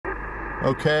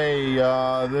Okay,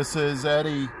 this is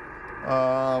Eddie,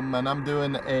 and I'm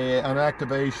doing an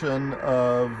activation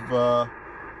of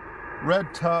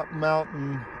Red Top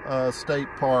Mountain State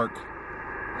Park,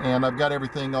 and I've got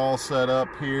everything all set up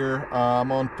here.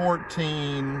 I'm on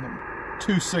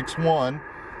 14261,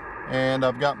 and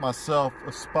I've got myself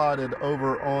spotted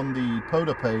over on the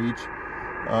POTA page.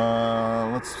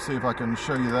 Let's see if I can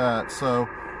show you that. So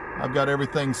I've got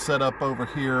everything set up over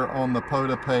here on the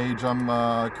POTA page. I'm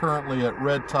currently at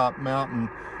Red Top Mountain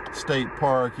State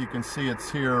Park. You can see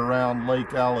it's here around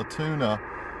Lake Allatoona,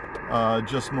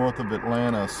 just north of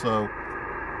Atlanta. So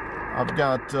I've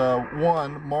got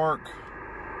one, Mark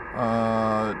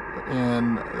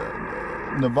in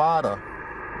Nevada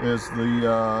is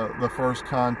the first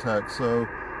contact. So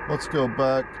let's go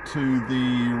back to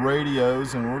the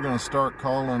radios, and we're going to start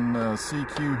calling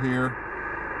CQ here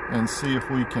and see if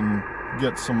we can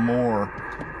get some more.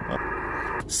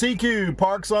 CQ,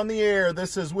 Park's on the air.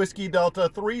 This is Whiskey Delta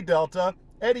 3 Delta,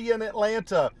 Eddie in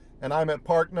Atlanta, and I'm at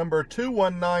park number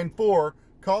 2194,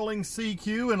 calling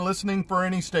CQ and listening for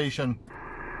any station.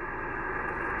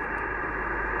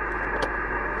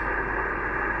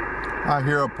 I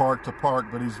hear a park to park,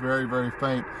 but he's very, very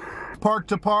faint. Park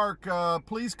to park,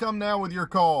 please come now with your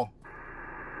call.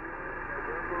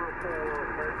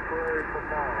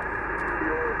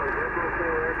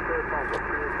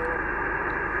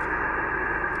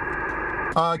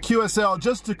 QSL,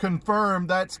 just to confirm,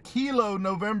 that's Kilo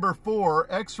November 4,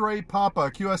 X-Ray Papa,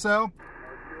 QSL?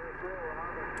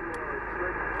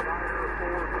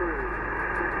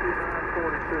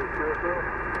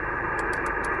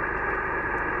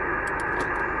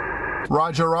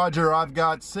 Roger, roger, I've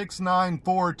got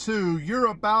 6942. You're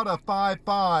about a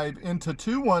 55 into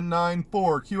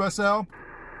 2194, QSL?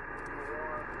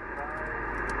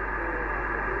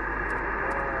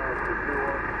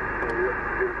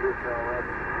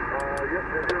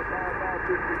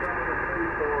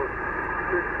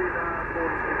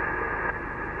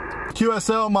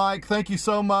 QSL, Mike, thank you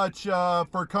so much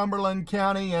for Cumberland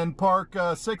County and Park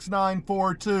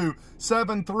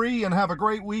 694273, and have a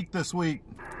great week this week.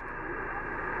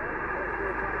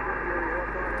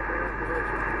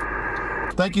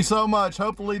 Thank you so much.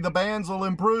 Hopefully the bands will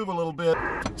improve a little bit.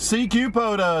 CQ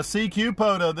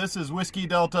POTA, this is Whiskey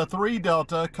Delta 3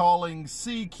 Delta calling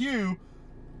CQ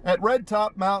at Red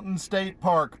Top Mountain State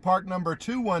Park, park number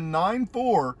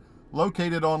 2194,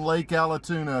 located on Lake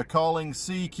Allatoona, calling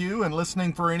CQ and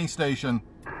listening for any station.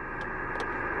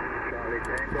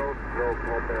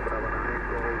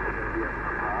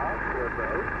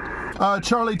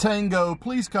 Charlie Tango,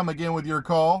 please come again with your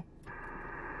call.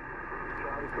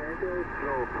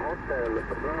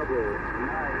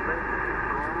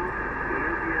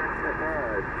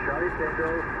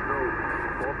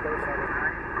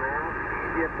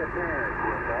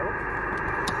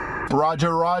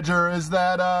 Roger, roger. Is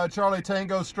that Charlie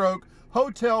Tango stroke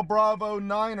Hotel Bravo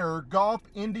 9er Golf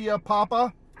India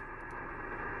Papa?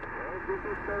 This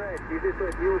is correct. This is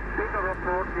a new signal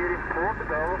report here in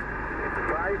Portugal.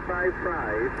 It's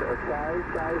 555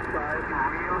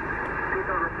 real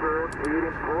signal report here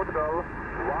in Portugal,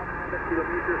 100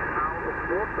 kilometers out of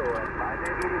Porto, and my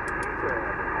name is Peter.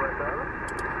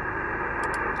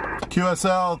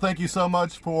 QSL, thank you so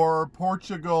much for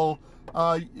Portugal.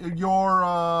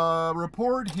 Your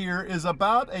report here is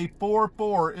about a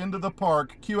 4-4 into the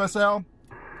park. QSL?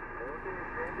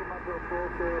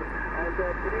 And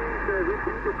please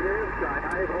repeat the prayer sign.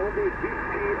 I have only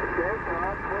 15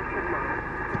 Delta question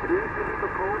mark. Please repeat the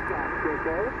code sign,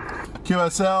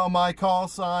 QSL, my call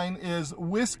sign is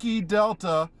Whiskey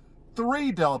Delta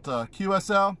 3 Delta.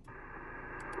 QSL?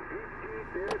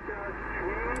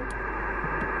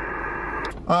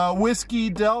 Whiskey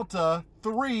Delta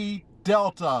 3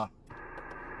 Delta.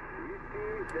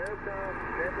 Whiskey Delta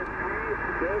 3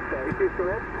 Delta. Is this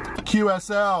correct?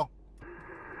 QSL.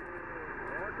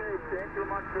 Thank you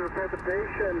much for your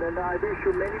participation, and I wish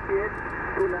you many kids.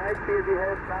 Tonight here we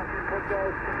have National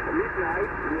Podcast midnight.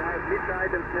 We have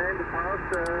midnight and 10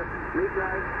 past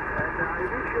midnight, and I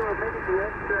wish you many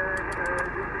kids in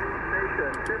this new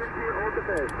station. 70 all the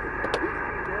best.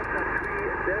 Whiskey Delta 3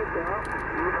 Delta,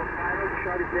 Bruno Pilot,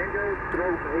 Charlie Tango,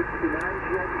 stroke 89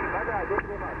 GID. Bye-bye, thank you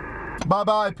very much.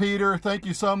 Bye-bye, Peter. Thank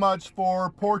you so much for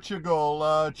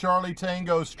Portugal. Charlie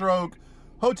Tango stroke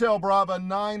Hotel Bravo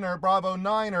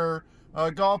 9er,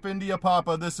 Golf India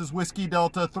Papa. This is Whiskey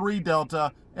Delta 3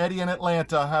 Delta, Eddie in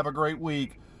Atlanta. Have a great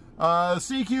week.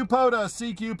 CQ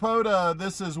POTA,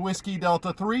 this is Whiskey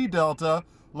Delta 3 Delta,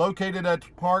 located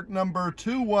at park number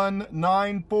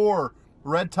 2194,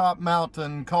 Red Top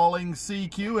Mountain, calling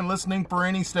CQ and listening for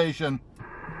any station.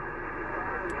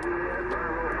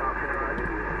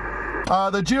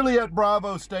 The Juliet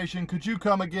Bravo station, could you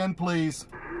come again, please?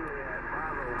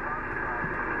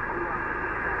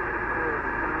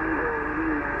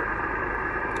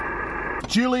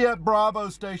 Juliet Bravo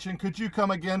station, could you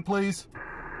come again, please?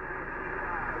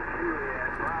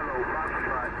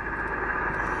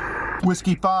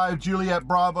 Whiskey 5, Juliet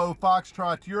Bravo,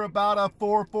 Foxtrot. You're about a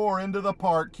 4-4 into the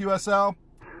park. QSL?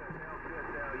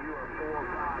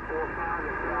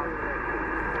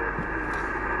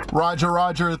 Roger,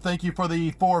 Roger. Thank you for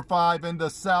the 4-5 into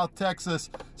South Texas.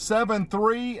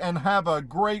 7-3, and have a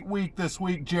great week this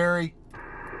week, Jerry.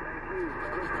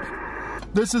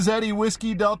 This is Eddie,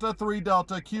 Whiskey Delta 3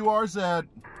 Delta, QRZ.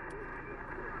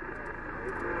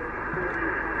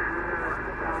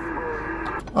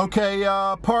 Okay,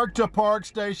 park to park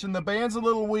station. The band's a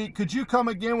little weak. Could you come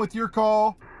again with your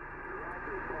call?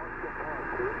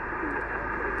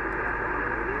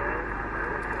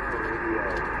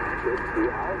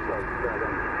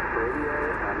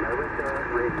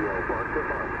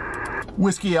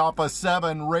 Whiskey Alpha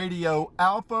 7 Radio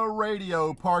Alpha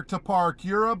Radio Park to Park.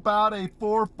 You're about a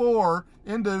 4-4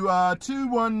 into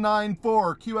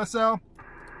 2194 QSL.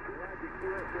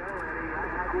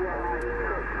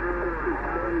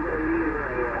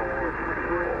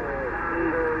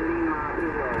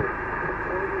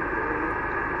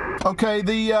 Okay,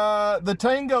 the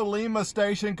Tango Lima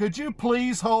station, could you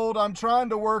please hold? I'm trying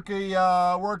to work a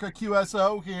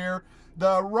QSO here.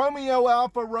 The Romeo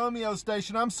Alpha Romeo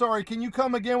station, I'm sorry, can you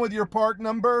come again with your park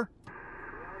number?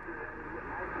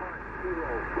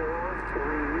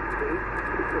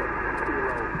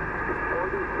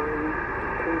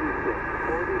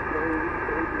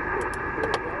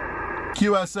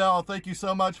 QSL, thank you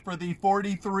so much for the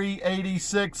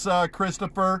 4386,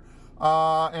 Christopher.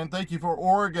 And thank you for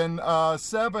Oregon.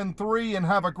 7-3, and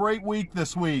have a great week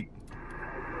this week.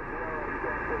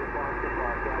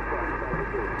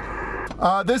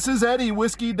 This is Eddie,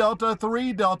 Whiskey Delta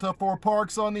 3 Delta for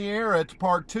Parks on the Air at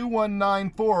Park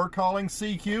 2194, calling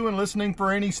CQ and listening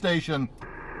for any station.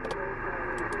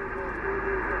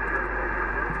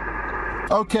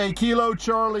 Okay, Kilo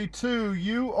Charlie 2,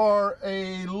 you are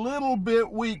a little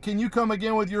bit weak. Can you come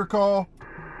again with your call?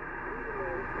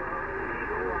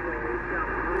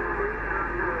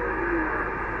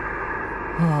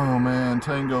 Oh man,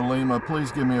 Tango Lima,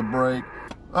 please give me a break.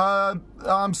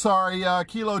 I'm sorry,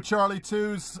 Kilo Charlie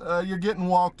 2's, you're getting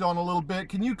walked on a little bit.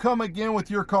 Can you come again with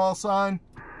your call sign?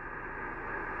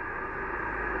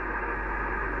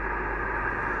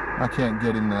 I can't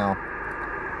get him now.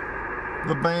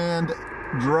 The band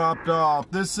dropped off.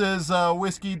 This is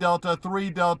Whiskey Delta 3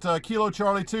 Delta. Kilo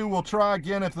Charlie 2, we'll try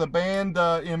again if the band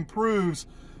improves.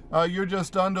 You're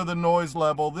just under the noise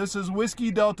level. This is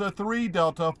Whiskey Delta 3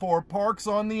 Delta for Parks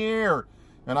on the Air.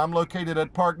 And I'm located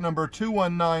at park number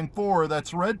 2194.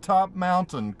 That's Red Top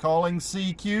Mountain. Calling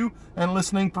CQ and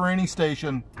listening for any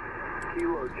station.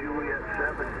 Kilo Juliet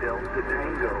 7 Delta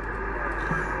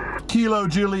Tango. Kilo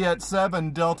Juliet 7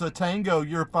 Delta Tango.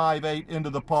 You're 5-8 into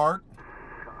the park.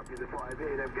 Copy the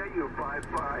 5-8. I've got you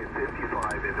 5-5,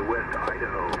 55 into West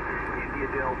Idaho. India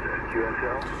Delta,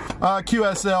 QSL?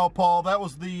 QSL, Paul. That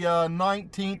was the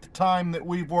 19th time that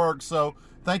we've worked, so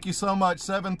thank you so much.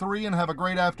 7-3, and have a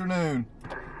great afternoon.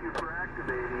 Thank you for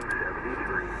activating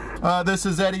 73. This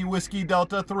is Eddie, Whiskey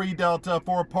Delta 3 Delta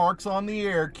for Parks on the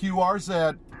Air,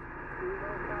 QRZ.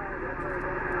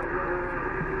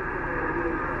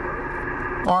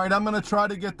 All right, I'm going to try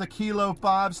to get the Kilo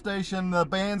 5 station. The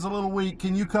band's a little weak.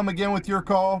 Can you come again with your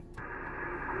call?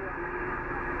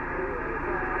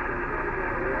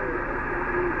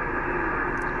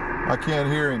 I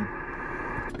can't hear him.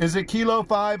 Is it Kilo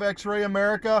 5 X-Ray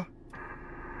America?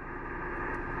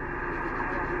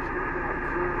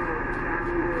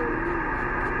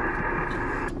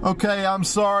 Okay, I'm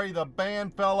sorry, the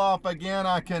band fell off again.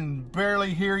 I can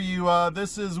barely hear you.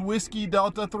 This is Whiskey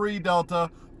Delta 3 Delta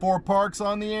for Parks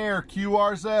on the Air,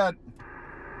 QRZ.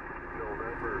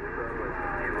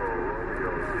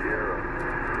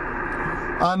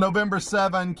 November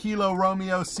 7, Kilo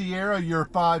Romeo Sierra, you're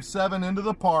 5-7 into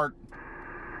the park.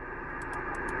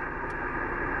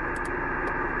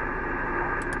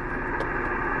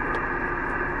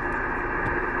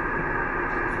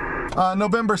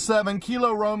 November 7,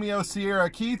 Kilo Romeo Sierra.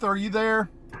 Keith, are you there?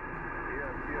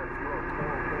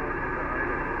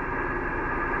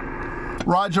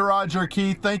 Roger, Roger,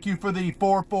 Keith. Thank you for the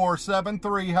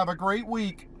 4473. Have a great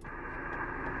week.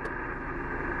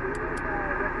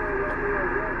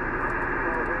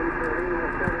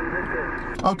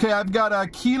 Okay, I've got a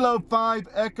Kilo 5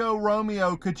 Echo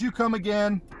Romeo. Could you come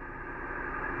again?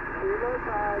 Kilo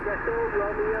 5 Echo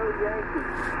Romeo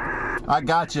Yankee. I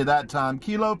got you that time.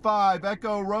 Kilo 5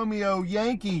 Echo Romeo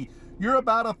Yankee. You're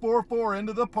about a 4-4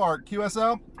 into the park,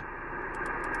 QSL.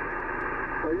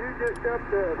 So you just up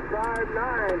to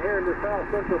 5-9 here in the South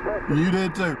Central Texas. You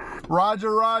did too.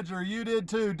 Roger, Roger, you did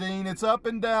too, Dean. It's up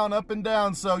and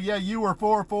down. So yeah, you were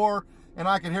 4-4, and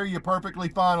I could hear you perfectly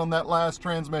fine on that last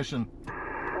transmission. All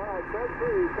right,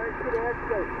 thanks for the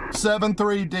explanation.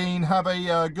 7-3, Dean. Have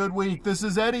a good week. This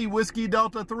is Eddie, Whiskey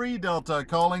Delta 3 Delta,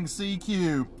 calling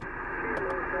CQ.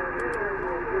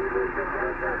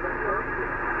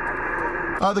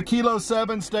 The Kilo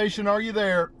 7 station, are you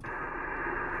there?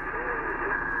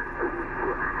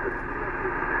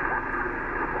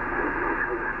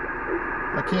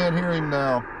 I can't hear him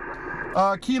now.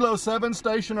 Kilo 7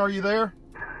 station, are you there?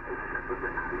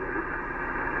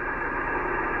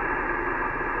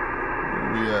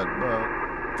 We at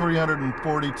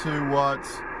 342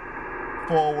 watts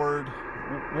forward,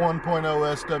 1.0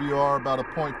 SWR, about a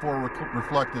 0.4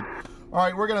 reflected. All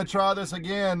right, we're going to try this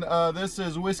again. This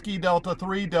is Whiskey Delta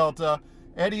 3 Delta,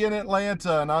 Eddie in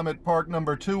Atlanta, and I'm at park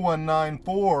number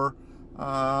 2194.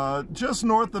 Just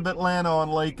north of Atlanta on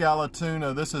Lake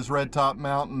Allatoona. This is Red Top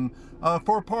Mountain.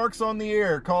 For parks on the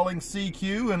air, calling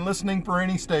CQ and listening for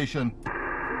any station.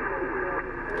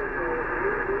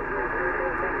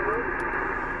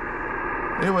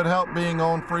 It would help being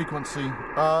on frequency.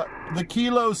 The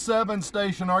Kilo 7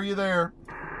 station, are you there?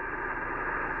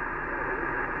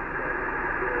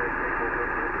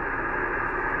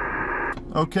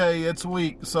 Okay, it's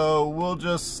weak, so we'll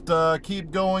just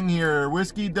keep going here.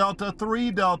 Whiskey Delta 3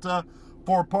 Delta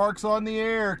for parks on the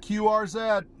air,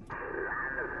 QRZ.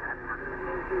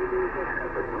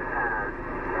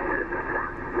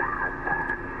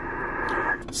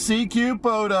 CQ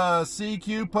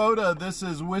POTA, this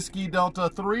is Whiskey Delta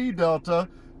 3 Delta,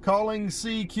 calling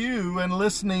CQ and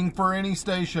listening for any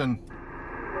station.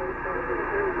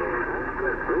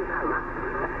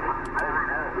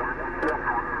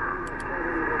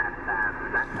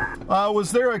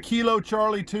 Was there a Kilo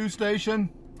Charlie 2 station?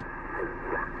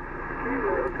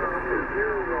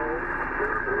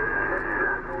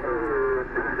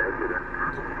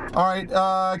 All right,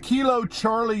 Kilo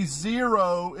Charlie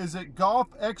 0, is it Golf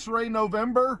X-Ray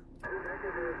November?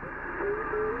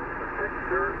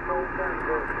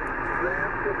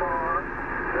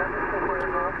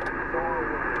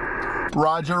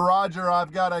 Roger, Roger,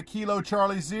 I've got a Kilo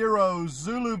Charlie 0,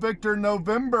 Zulu Victor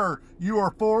November. You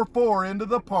are 4-4 into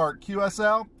the park,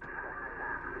 QSL.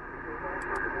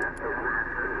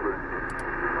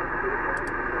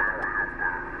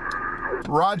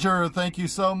 Roger, thank you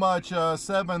so much,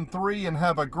 7-3, and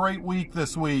have a great week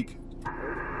this week.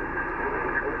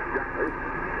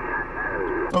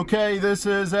 Okay, this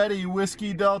is Eddie,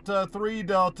 Whiskey Delta 3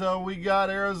 Delta. We got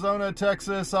Arizona,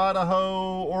 Texas,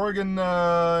 Idaho, Oregon,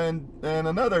 and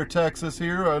another Texas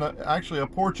here, and actually a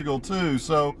Portugal too.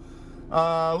 So,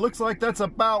 looks like that's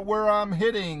about where I'm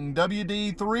hitting.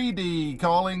 WD3D,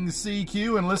 calling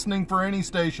CQ and listening for any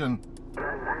station.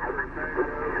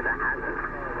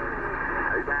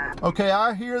 Okay,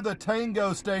 I hear the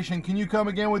Tango station. Can you come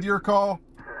again with your call?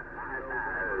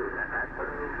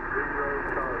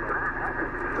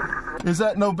 Is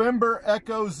that November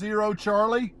Echo 0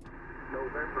 Charlie?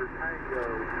 November Tango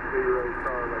 0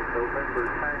 Charlie. November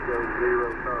Tango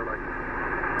 0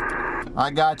 Charlie. I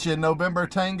got you. November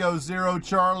Tango 0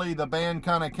 Charlie. The band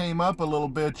kind of came up a little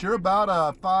bit. You're about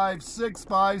a 5'6",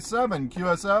 5'7",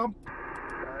 QSL.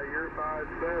 You're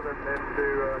 5'7"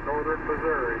 into northern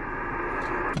Missouri.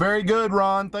 Very good,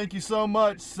 Ron. Thank you so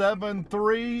much.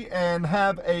 7-3, and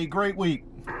have a great week.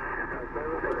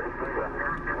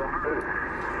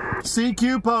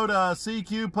 CQ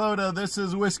POTA, this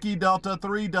is Whiskey Delta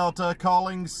 3 Delta,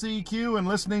 calling CQ and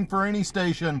listening for any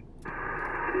station.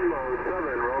 Kilo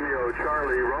 7, Romeo,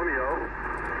 Charlie, Romeo.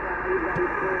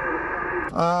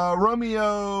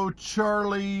 Romeo,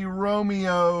 Charlie,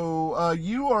 Romeo,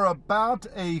 you are about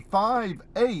a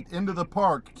 5'8" into the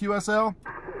park, QSL.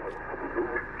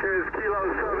 Here's Kilo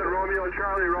 7, Romeo,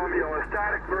 Charlie, Romeo. A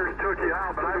static burst took you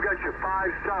out, but I've got you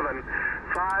 5'7",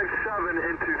 5'7"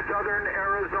 into southern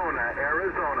Arizona,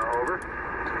 over.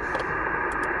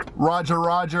 Roger,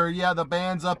 Roger. Yeah, the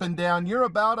band's up and down. You're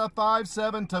about a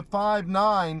 5'7" to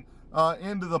 5'9"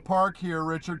 into the park here,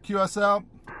 Richard. QSL?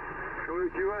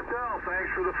 QSL,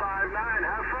 thanks for the 5'9".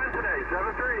 Have fun today.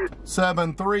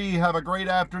 7-3. 7-3. Have a great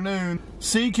afternoon.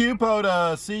 CQ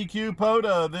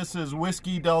POTA, this is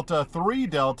Whiskey Delta 3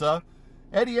 Delta.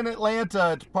 Eddie in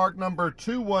Atlanta at park number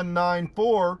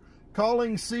 2194,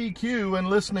 calling CQ and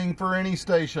listening for any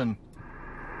station.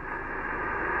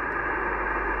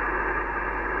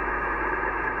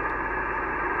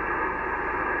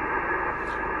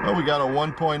 Well, we got a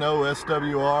 1.0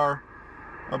 SWR.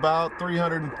 about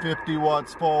 350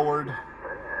 watts forward,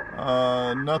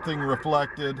 nothing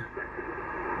reflected,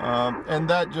 and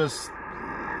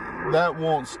that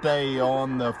won't stay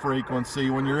on the frequency.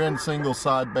 When you're in single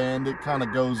sideband, it kind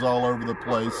of goes all over the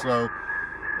place, so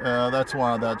that's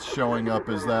why that's showing up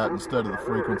as that instead of the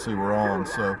frequency we're on.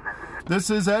 So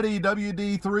this is Eddie,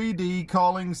 WD3D,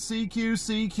 calling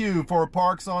CQ for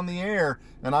Parks on the Air,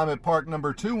 and I'm at park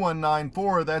number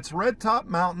 2194. That's Red Top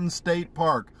Mountain State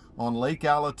Park on Lake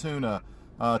Allatoona.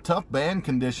 Tough band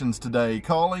conditions today.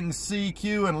 Calling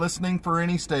CQ and listening for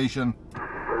any station.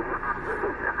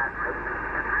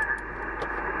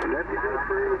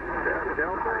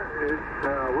 Delta is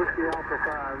Whiskey Alpha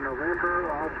 5,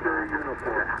 November, Oscar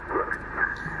Uniform.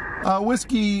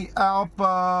 Whiskey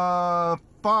Alpha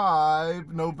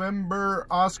 5, November,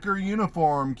 Oscar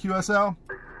Uniform. QSL?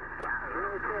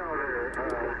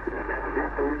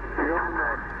 You're on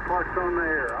Parks on the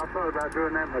Air. I thought about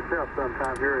doing that myself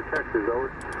sometime here in Texas,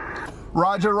 over.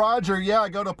 Roger, roger. Yeah,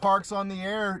 go to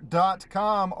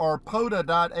parksontheair.com or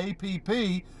POTA.app.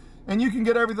 And you can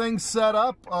get everything set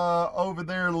up over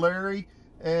there, Larry.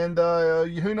 And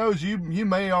who knows, you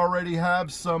may already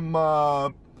have some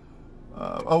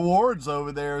awards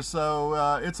over there.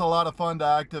 So it's a lot of fun to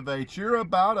activate. You're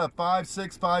about a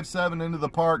 5.6, 5.7 into the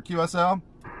park, QSL?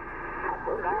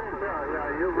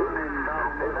 Yeah, you're running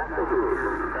about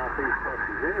Southeast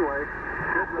Texas. Anyway,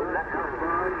 good luck, have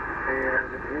fun,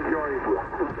 and enjoy yourself.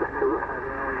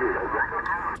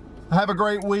 Have a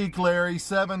great week, Larry.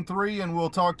 7-3, and we'll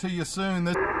talk to you soon.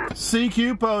 This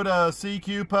CQ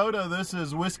POTA, this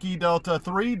is Whiskey Delta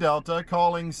 3 Delta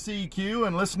calling CQ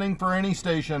and listening for any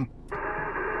station.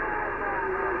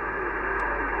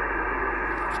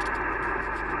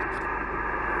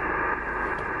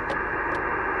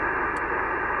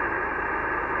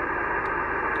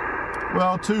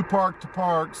 Well, 2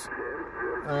 park-to-parks,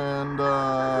 and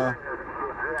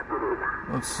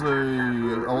let's see,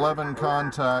 11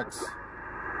 contacts.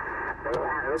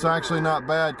 It's actually not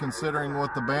bad considering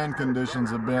what the band conditions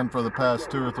have been for the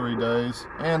past 2 or 3 days,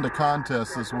 and a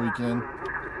contest this weekend.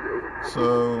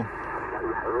 So,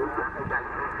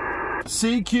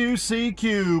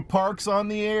 CQ, Parks on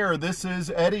the Air. This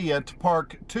is Eddie at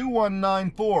Park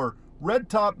 2194, Red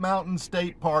Top Mountain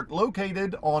State Park,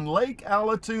 located on Lake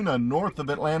Allatoona, north of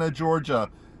Atlanta, Georgia.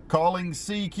 Calling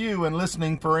CQ and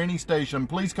listening for any station.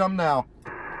 Please come now.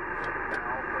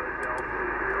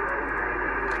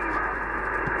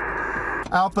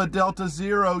 Alpha Delta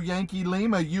 0, Yankee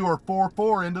Lima, you are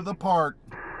 4-4 into the park.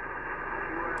 You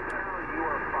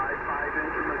are 5-5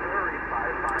 into Missouri,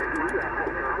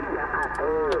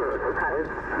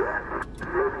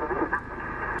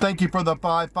 5-5. Thank you for the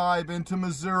 5-5 into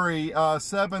Missouri.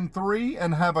 7-3,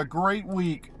 and have a great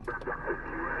week.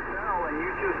 And you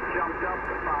just jumped up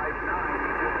to 5-9. You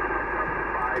just jumped up to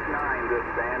 5-9. This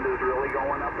band is really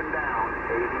going up and down.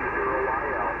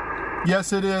 80YL.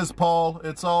 Yes, it is, Paul.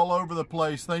 It's all over the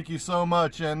place. Thank you so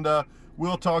much, and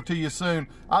we'll talk to you soon.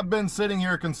 I've been sitting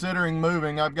here considering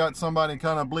moving. I've got somebody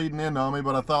kind of bleeding in on me,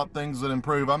 but I thought things would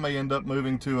improve. I may end up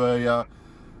moving to a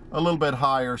little bit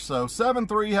higher. So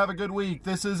 7-3, have a good week.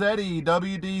 This is Eddie,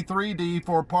 WD3D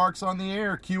for Parks on the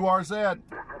Air, QRZ.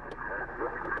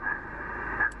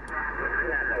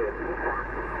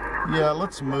 Yeah,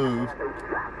 let's move.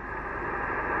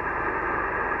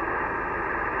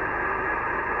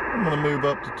 I'm going to move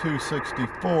up to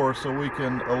 264 so we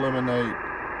can eliminate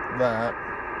that.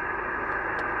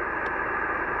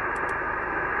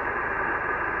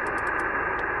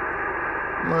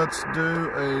 Let's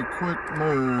do a quick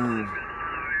move.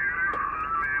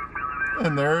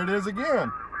 And there it is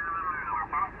again.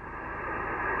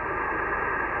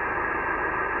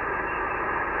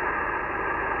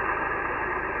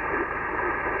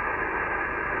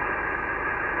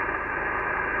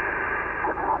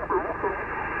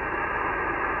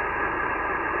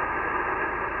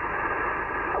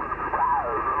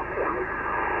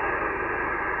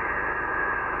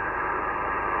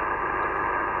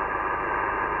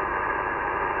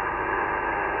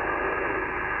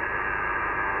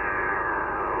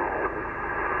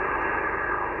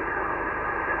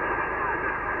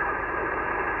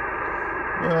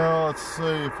 Well, let's see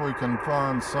if we can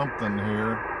find something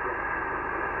here.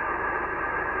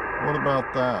 What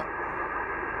about that?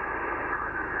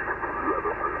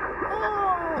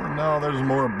 Oh, no, there's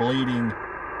more bleeding.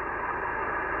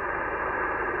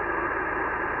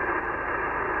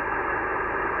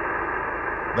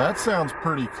 That sounds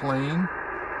pretty clean.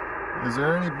 Is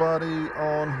there anybody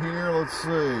on here? Let's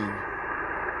see.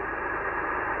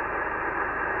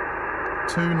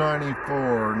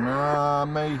 294. Nah, I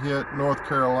may hit North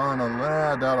Carolina.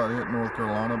 Nah, I doubt I'd hit North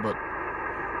Carolina, but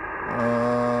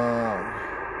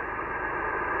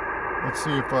Let's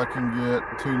see if I can get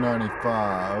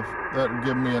 295. That would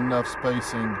give me enough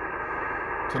spacing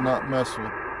to not mess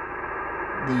with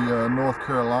the North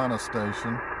Carolina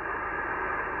station.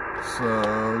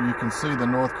 So you can see the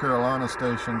North Carolina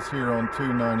stations here on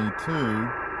 292.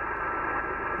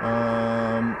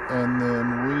 And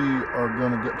then we are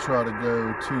going to try to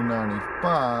go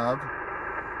 295.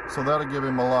 So that'll give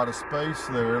him a lot of space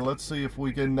there. Let's see if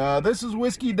we can... this is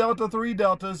Whiskey Delta 3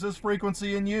 Delta. Is this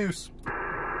frequency in use?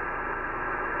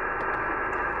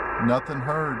 Nothing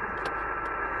heard.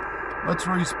 Let's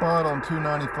respot on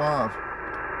 295.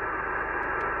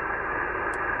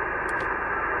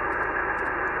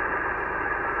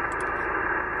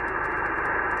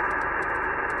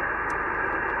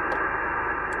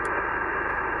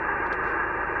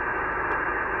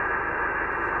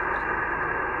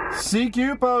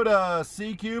 CQ POTA,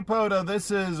 CQ POTA,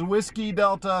 this is Whiskey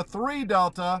Delta 3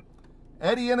 Delta,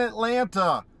 Eddie in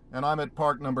Atlanta, and I'm at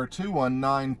park number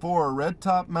 2194, Red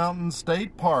Top Mountain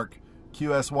State Park,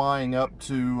 QSYing up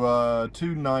to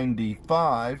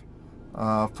 295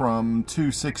 from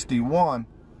 261,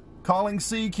 calling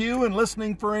CQ and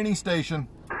listening for any station.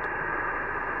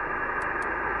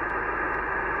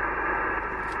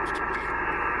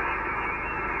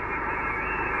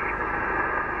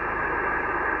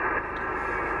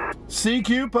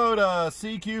 CQ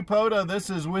POTA, this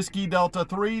is Whiskey Delta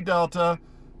 3 Delta,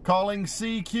 calling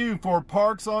CQ for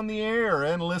parks on the air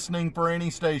and listening for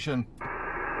any station.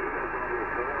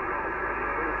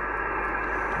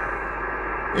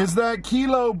 Is that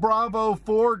Kilo Bravo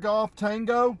 4 Golf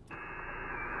Tango?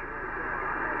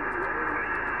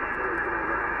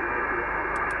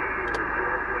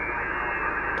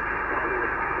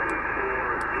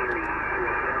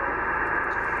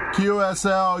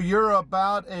 QSL, you're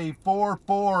about a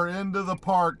 4-4 into the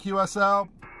park. QSL.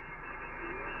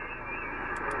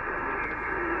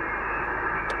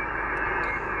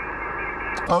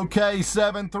 Okay,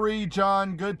 7-3,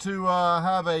 John. Good to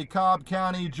have a Cobb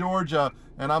County, Georgia.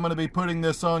 And I'm going to be putting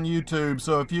this on YouTube.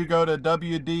 So if you go to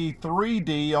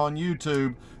WD3D on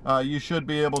YouTube, you should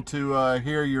be able to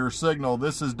hear your signal.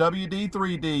 This is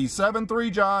WD3D.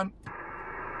 7-3, John.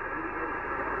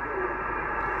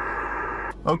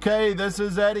 Okay, this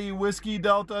is Eddie, Whiskey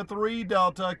Delta 3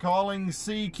 Delta, calling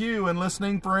CQ and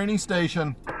listening for any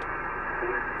station.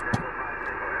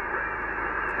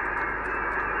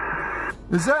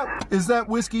 Is that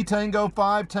Whiskey Tango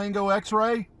 5 Tango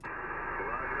X-Ray?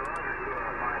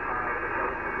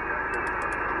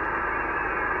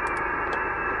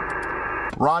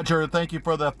 Roger, thank you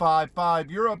for the 5-5.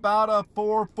 You're about a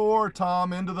 4-4,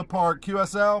 Tom, into the park.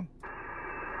 QSL?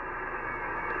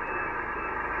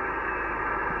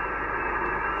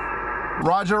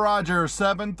 Roger, Roger,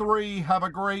 7-3, have a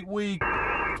great week.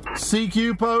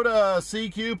 CQ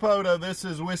POTA, this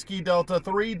is Whiskey Delta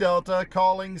 3 Delta,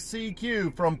 calling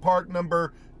CQ from park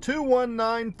number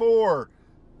 2194,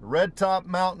 Red Top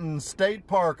Mountain State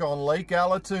Park on Lake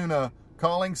Allatoona,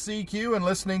 calling CQ and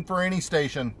listening for any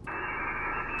station.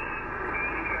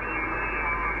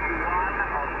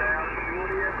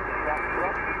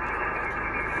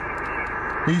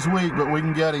 He's weak, but we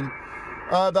can get him.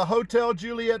 The Hotel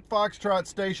Juliet Foxtrot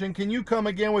station, can you come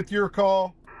again with your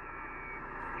call?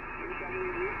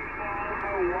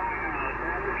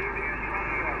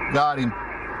 Got him.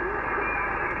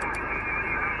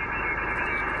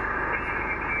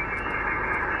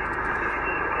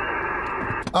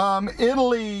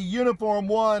 Italy, Uniform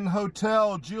 1,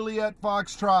 Hotel Juliet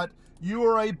Foxtrot, you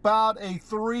are about a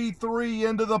 3-3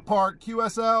 into the park.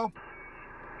 QSL?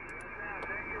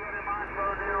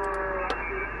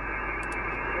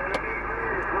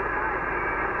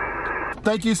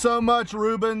 Thank you so much,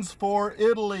 Rubens, for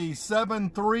Italy.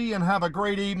 7-3, and have a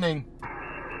great evening.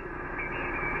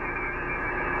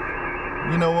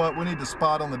 You know what? We need to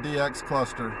spot on the DX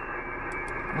cluster.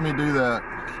 Let me do that.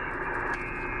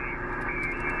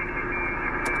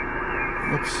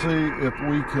 Let's see if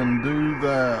we can do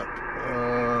that.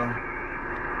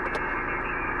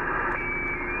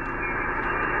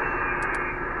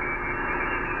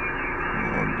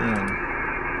 Logged in.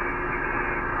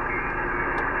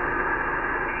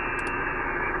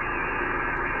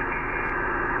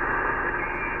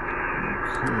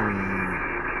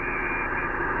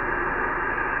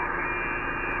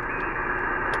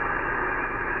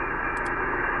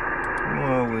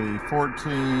 Where are we?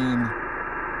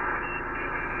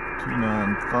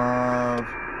 14,295.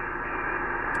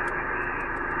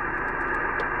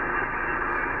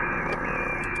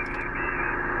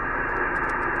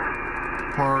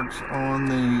 Parks on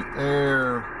the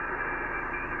air.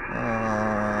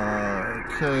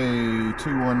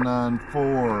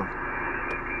 K-2194.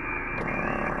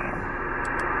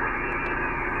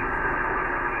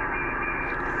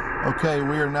 Okay,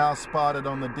 we are now spotted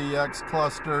on the DX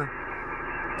cluster.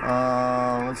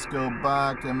 Let's go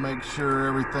back and make sure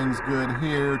everything's good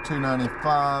here.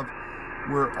 295,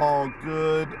 we're all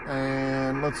good.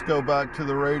 And let's go back to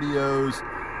the radios.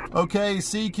 Okay,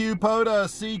 CQ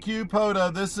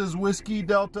POTA, this is Whiskey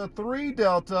Delta 3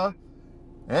 Delta,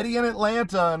 Eddie in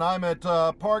Atlanta, and I'm at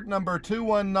park number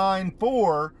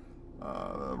 2194,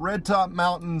 Red Top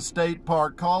Mountain State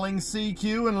Park, calling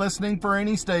CQ and listening for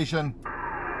any station.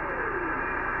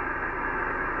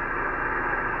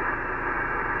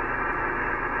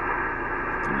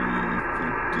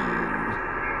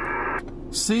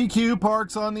 CQ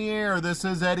Parks on the air. This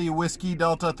is Eddie, Whiskey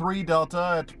Delta 3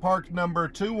 Delta at park number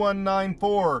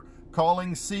 2194,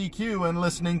 calling CQ and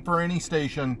listening for any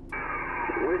station.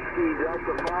 Whiskey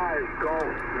Delta 5, Golf,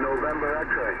 November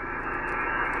X-ray.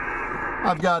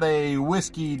 I've got a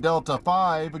Whiskey Delta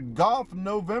 5, Golf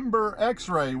November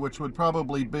X-ray, which would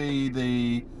probably be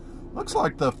the, looks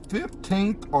like the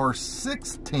 15th or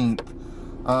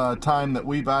 16th time that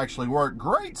we've actually worked.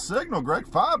 Great signal, Greg,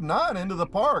 5-9 into the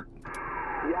park.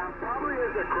 Yeah, probably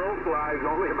as a crow flies,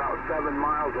 only about 7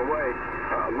 miles away.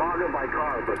 Longer by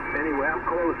car, but anyway, I'm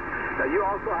close. Now, you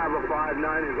also have a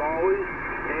 5-9 as always,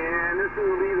 and this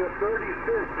will be the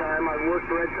 35th time I've worked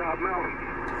Red Top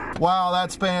Mountain. Wow,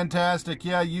 that's fantastic.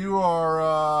 Yeah, you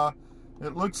are,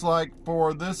 it looks like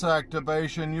for this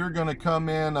activation, you're going to come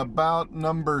in about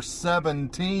number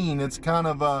 17. It's kind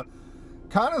of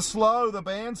slow. The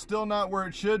band's still not where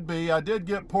it should be. I did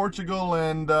get Portugal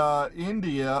and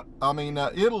Italy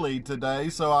today,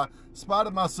 so I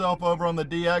spotted myself over on the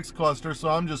DX cluster, so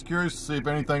I'm just curious to see if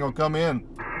anything will come in.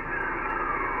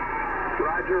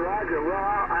 Roger. Well,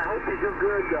 I hope you do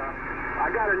good. I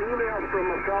got an email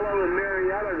from a fellow in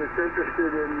Marietta that's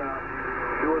interested in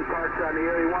doing parts on the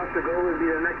air. He wants to go with me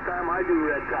the next time I do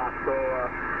Red Top, so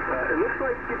it looks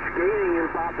like it's gaining in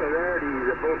popularity,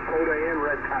 both POTA and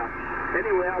Red Top.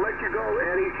 Anyway, I'll let you go,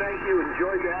 Eddie. Thank you.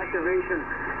 Enjoyed the activation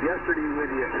yesterday with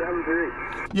you.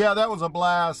 7-3. Yeah, that was a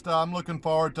blast. I'm looking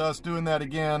forward to us doing that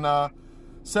again.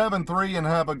 7-3, and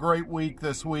have a great week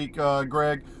this week,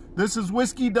 Greg. This is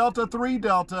Whiskey Delta 3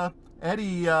 Delta,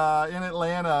 Eddie in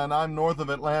Atlanta, and I'm north of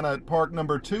Atlanta at park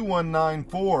number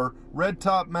 2194, Red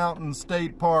Top Mountain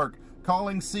State Park,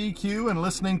 calling CQ and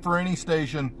listening for any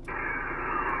station.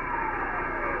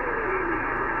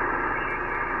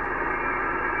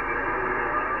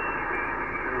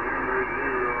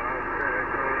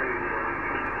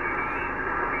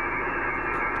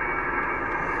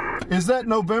 Is that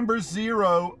November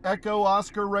 0 Echo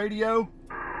Oscar Radio?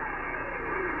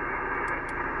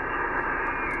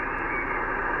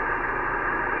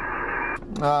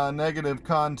 Negative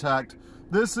contact.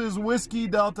 This is Whiskey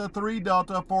Delta 3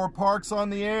 Delta for Parks on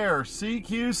the Air.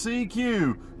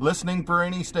 CQ, listening for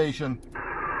any station.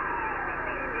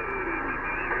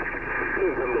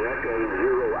 November Echo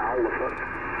 0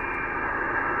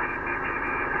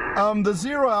 Alpha. The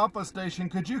 0 Alpha station,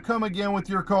 could you come again with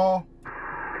your call?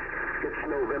 It's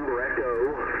November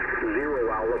Echo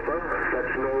 0 Alpha.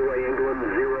 That's Norway, England,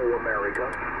 0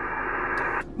 America.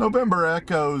 November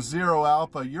Echo 0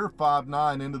 Alpha, you're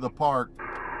 5-9 into the park.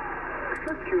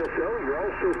 That's QSL. You're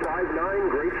also 5-9.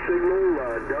 Great signal,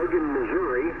 Doug in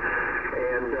Missouri.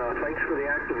 And thanks for the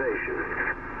activation.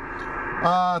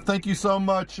 Thank you so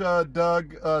much,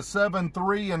 Doug.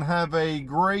 7-3, and have a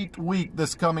great week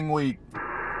this coming week.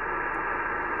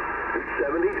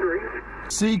 73.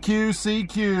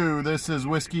 CQ, this is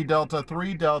Whiskey Delta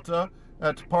 3 Delta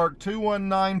at park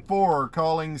 2194,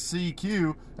 calling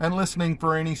CQ and listening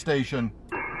for any station.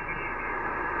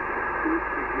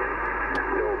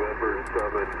 November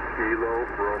 7 Kilo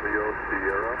Romeo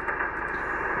Sierra.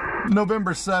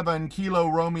 November 7 Kilo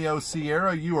Romeo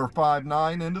Sierra, you are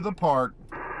 5-9 into the park.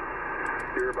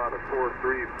 You're about a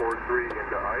 4343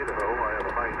 into Idaho. I have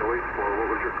a high noise for. What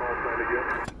was your call sign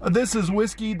again? This is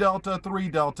Whiskey Delta 3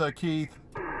 Delta, Keith.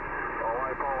 Oh,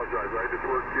 I apologize. I just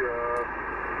worked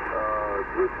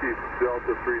Whiskey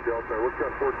Delta 3 Delta. I worked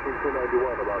on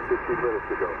 14291 about 15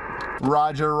 minutes ago.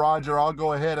 Roger. I'll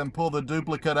go ahead and pull the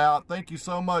duplicate out. Thank you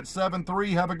so much.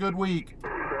 7-3. Have a good week.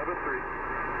 7-3.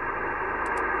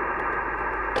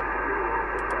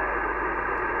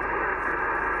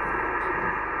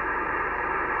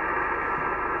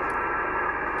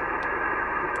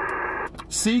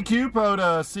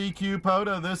 CQ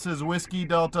POTA, this is Whiskey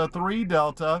Delta 3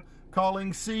 Delta,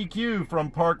 calling CQ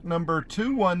from park number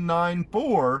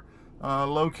 2194,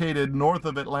 located north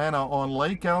of Atlanta on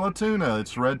Lake Allatoona.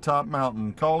 It's Red Top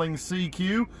Mountain, calling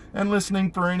CQ and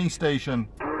listening for any station.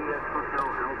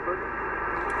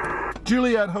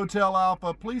 Juliet Hotel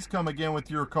Alpha, please come again with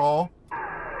your call.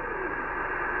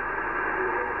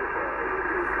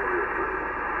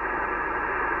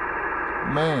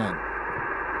 Man.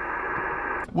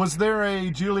 Was there a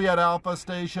Juliet Alpha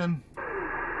station?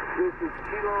 This is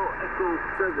Kilo Echo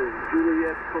 7,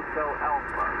 Juliet Hotel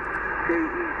Alpha,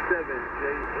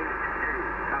 KE7JHA.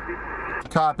 Copy?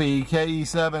 Copy.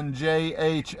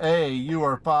 KE7JHA. You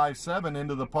are 5-7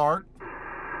 into the park.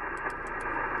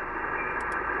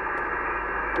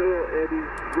 Hello, Eddie.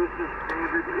 This is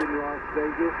David in Las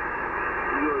Vegas.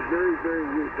 You are very, very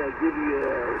weak. I give you a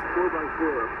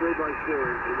 4x4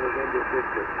 in November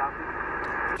 5th. Copy?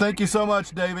 Thank you so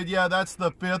much, David. Yeah, that's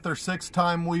the 5th or 6th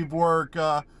time we've worked.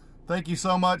 Thank you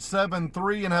so much.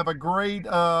 7-3, and have a great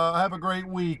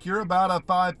week. You're about a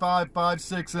 5-5,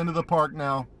 5-6 into the park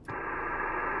now.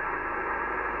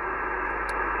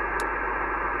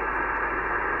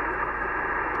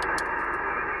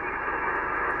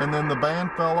 And then the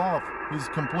band fell off. He's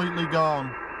completely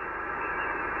gone.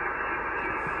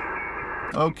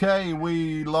 Okay,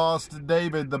 we lost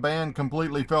David. The band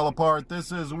completely fell apart.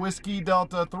 This is Whiskey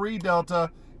Delta 3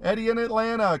 Delta, Eddie in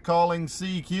Atlanta, calling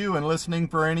CQ and listening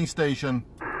for any station.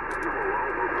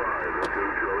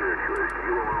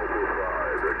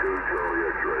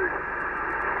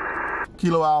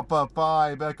 Kilo Alpha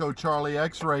 5, Echo Charlie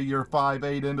X-Ray, you're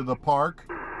 5-8 into the park.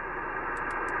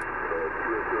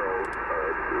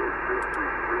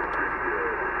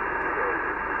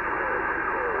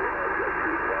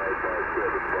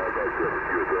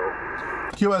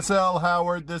 QSL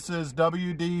Howard, this is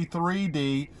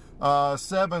WD3D,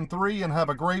 7-3, and have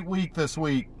a great week this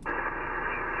week.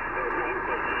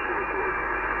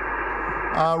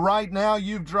 Right now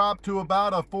you've dropped to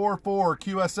about a 4-4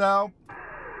 QSL.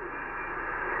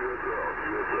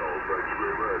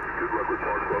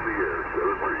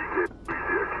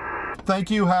 Thank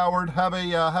you, Howard. Have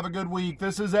a good week.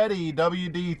 This is Eddie,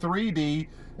 WD3D,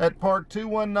 at Park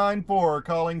 2194,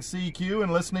 calling CQ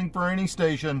and listening for any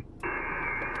station.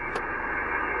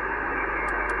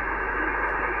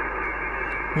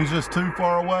 He's just too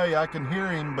far away. I can hear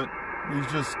him, but he's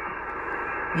just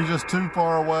too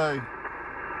far away.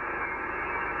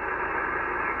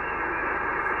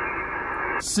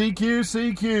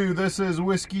 CQ, this is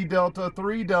Whiskey Delta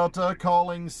 3 Delta,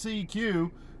 calling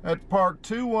CQ at Park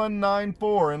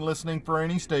 2194 and listening for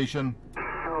any station.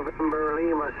 November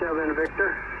Lima 7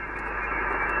 Victor.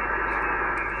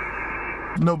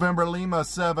 November Lima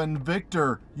 7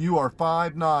 Victor, you are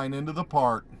 5-9 into the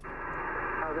park.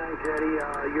 Thanks, Eddie.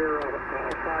 You're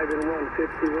 5-1,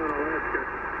 51 Alaska.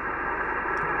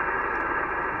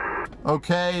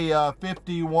 Okay,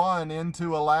 51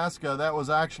 into Alaska. That was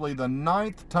actually the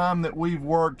 9th time that we've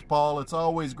worked, Paul. It's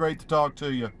always great to talk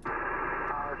to you. It's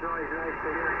always nice to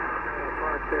hear you on the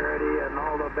park there, Eddie, and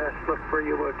all the best. Look for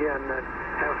you again, and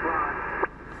have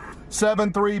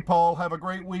fun. 7-3, Paul. Have a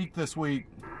great week this week.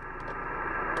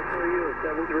 For you,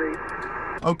 7-3.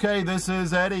 Okay, this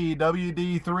is Eddie,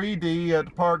 WD3D,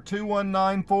 at Park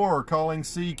 2194, calling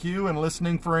CQ and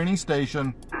listening for any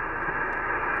station.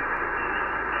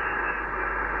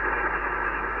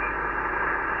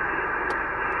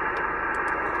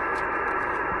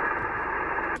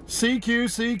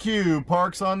 CQ,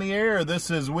 Parks on the air. This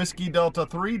is Whiskey Delta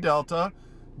 3 Delta,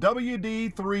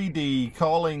 WD3D,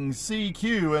 calling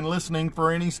CQ and listening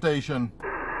for any station.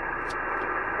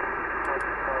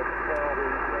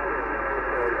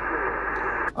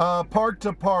 Park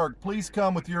to park, please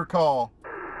come with your call.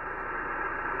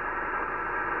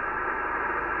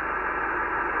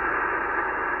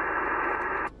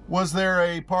 Was there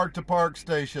a park to park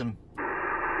station?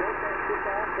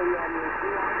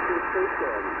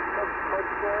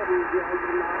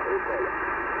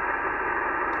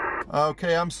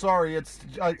 Okay, I'm sorry.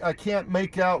 I can't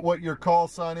make out what your call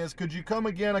sign is. Could you come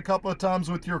again a couple of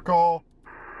times with your call?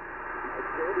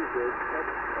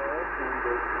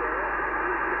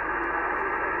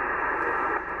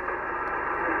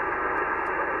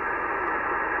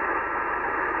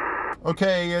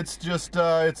 Okay, it's just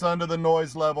it's under the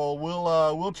noise level.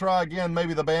 We'll try again.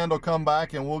 Maybe the band will come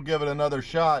back and we'll give it another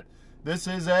shot. This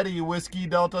is Eddie, Whiskey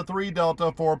Delta 3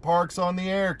 Delta for Parks on the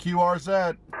Air,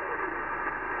 QRZ.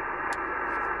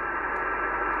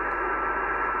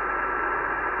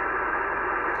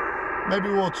 Maybe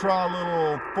we'll try a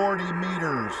little 40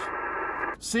 meters.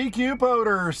 CQ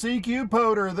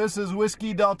Poter, this is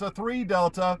Whiskey Delta 3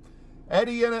 Delta,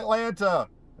 Eddie in Atlanta,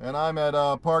 and I'm at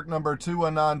park number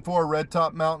 2194, Red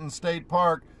Top Mountain State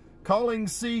Park, calling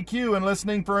CQ and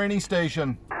listening for any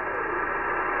station.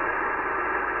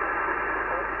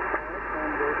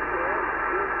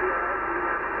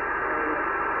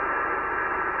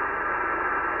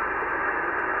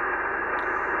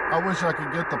 I wish I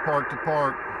could get the park to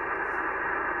park.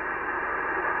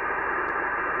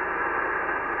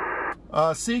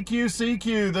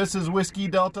 CQ, this is Whiskey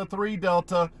Delta 3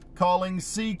 Delta calling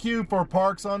CQ for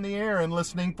Parks on the Air and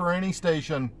listening for any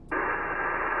station.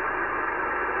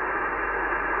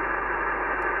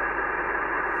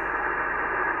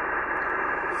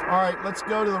 Alright, let's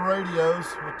go to the radios.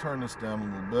 We'll turn this down a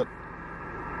little bit.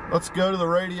 Let's go to the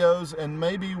radios and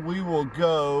maybe we will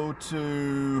go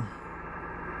to...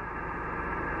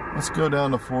 Let's go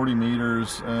down to 40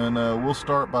 meters and we'll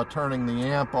start by turning the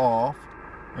amp off.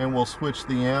 And we'll switch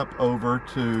the amp over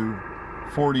to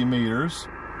 40 meters,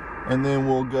 and then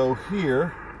we'll go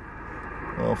here.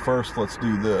 Well, first let's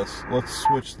do this. Let's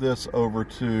switch this over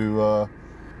to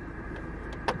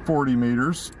 40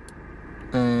 meters,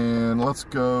 and let's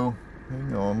go,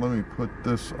 hang on, let me put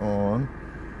this on.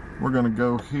 We're going to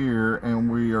go here, and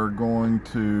we are going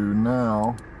to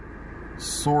now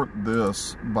sort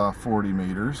this by 40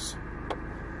 meters,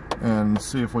 and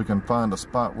see if we can find a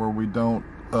spot where we don't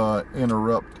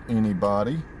interrupt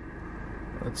anybody.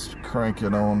 Let's crank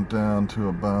it on down to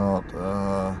about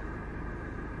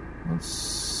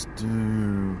let's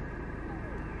do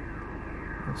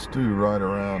right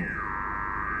around,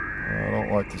 I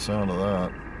don't like the sound of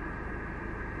that.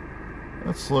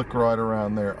 Let's look right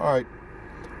around there. Alright,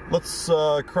 let's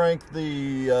crank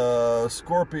the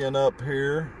Scorpion up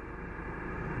here.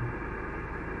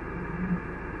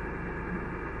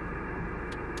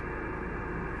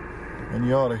 And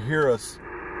you ought to hear us.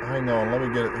 Hang on, let me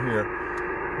get it here.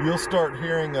 You'll start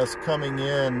hearing us coming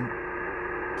in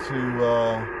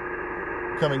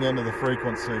to coming into the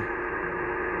frequency.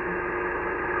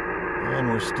 And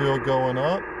we're still going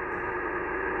up.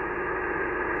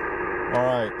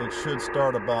 Alright, it should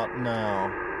start about now.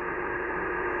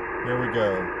 Here we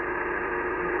go.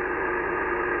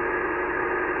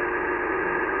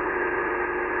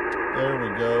 There we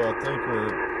go.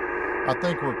 I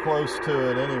think we're close to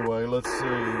it anyway. Let's see.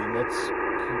 Let's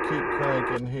keep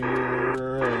cranking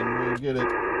here and we get it.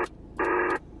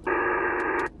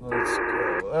 Let's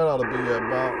go. That ought to be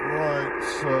about right.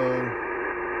 So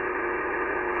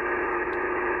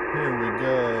here we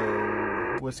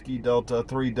go. Whiskey Delta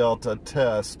 3 Delta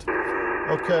test.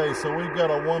 Okay, so we've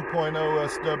got a 1.0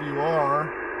 SWR.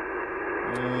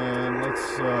 And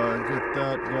let's get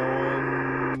that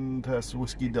going. Test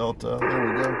Whiskey Delta. There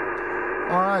we go.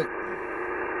 Alright.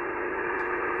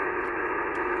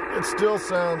 It still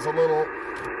sounds a little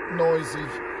noisy.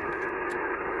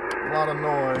 A lot of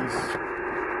noise.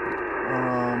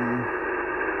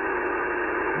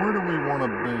 Where do we want to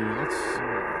be? Let's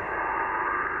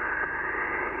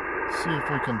see if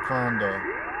we can find a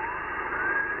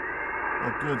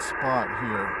good spot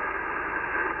here.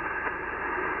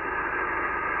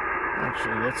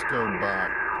 Actually, let's go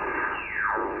back.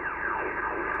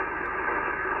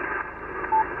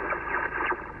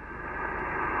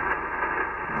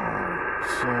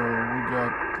 So we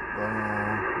got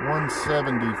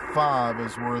 175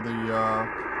 is where the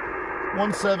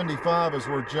 175 is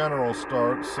where general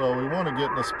starts. So we want to get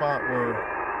in a spot where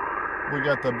we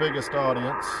got the biggest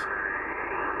audience.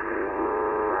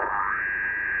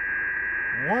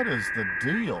 What is the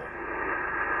deal?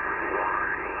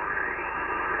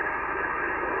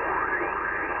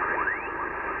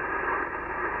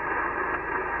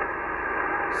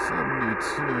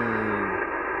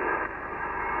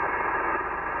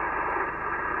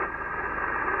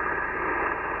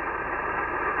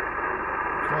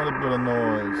 Quite a bit of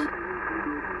noise.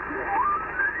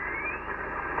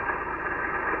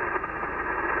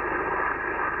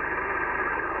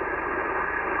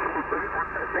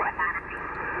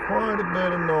 Quite a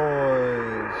bit of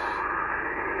noise.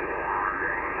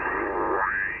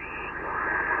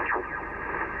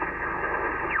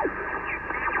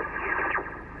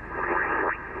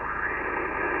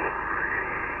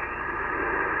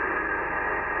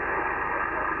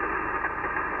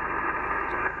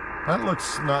 That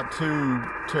looks not too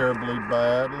terribly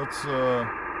bad. Let's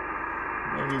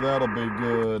maybe that'll be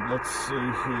good. Let's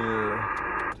see here.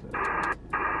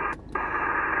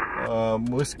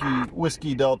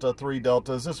 Whiskey Delta 3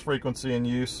 Delta. Is this frequency in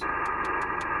use?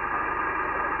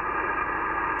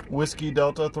 Whiskey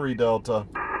Delta 3 Delta.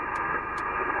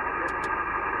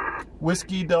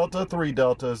 Whiskey Delta 3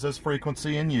 Delta. Is this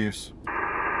frequency in use?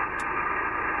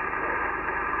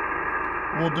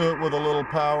 We'll do it with a little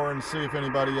power and see if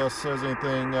anybody else says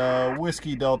anything.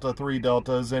 Whiskey Delta 3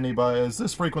 Delta. Is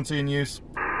this frequency in use?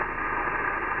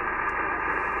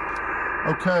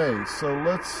 Okay, so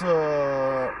let's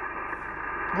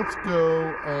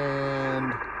go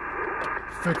and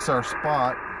fix our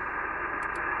spot.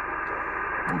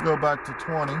 We'll go back to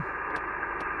 20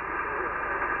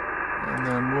 and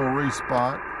then we'll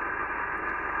respot.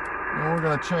 And And we're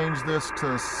going to change this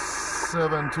to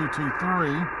 7223.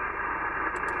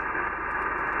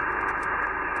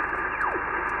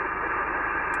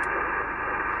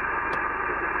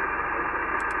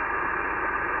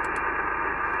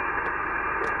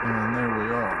 And there we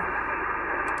are.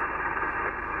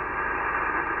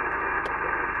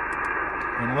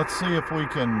 And let's see if we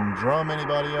can drum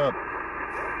anybody up.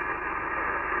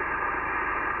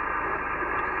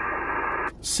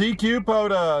 CQ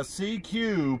POTA,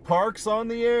 CQ, Parks on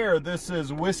the Air. This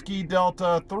is Whiskey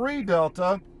Delta 3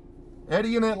 Delta,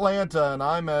 Eddie in Atlanta, and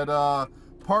I'm at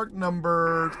park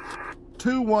number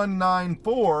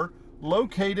 2194,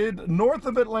 located north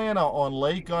of Atlanta on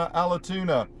Lake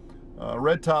Allatoona,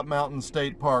 Red Top Mountain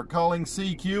State Park. Calling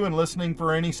CQ and listening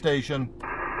for any station.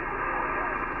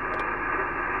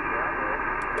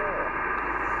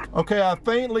 Okay, I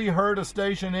faintly heard a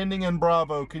station ending in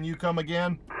Bravo. Can you come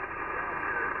again?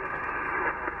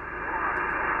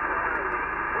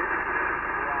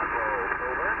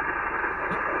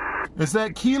 Is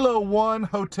that Kilo 1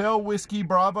 Hotel Whiskey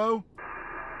Bravo?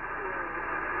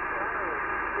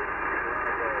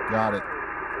 Got it.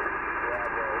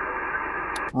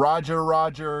 Roger,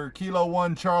 Roger. Kilo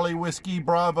 1 Charlie Whiskey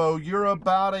Bravo. You're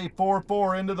about a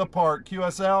 4-4 into the park.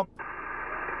 QSL?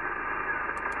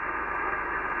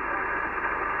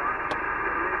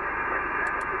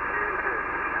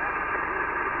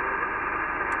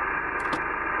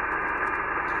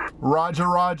 Roger,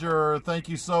 Roger. Thank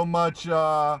you so much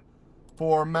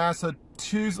for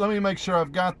Massachusetts. Let me make sure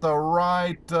I've got the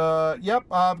right. Yep,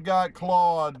 I've got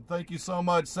Claude. Thank you so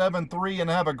much. 7-3, and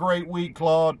have a great week,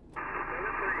 Claude.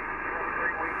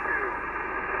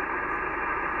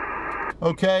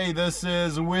 Okay, this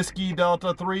is Whiskey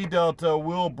Delta 3 Delta.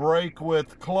 We'll break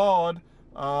with Claude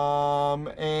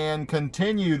and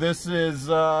continue. This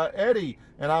is Eddie,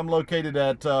 and I'm located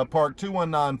at Park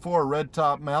 2194, Red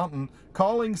Top Mountain,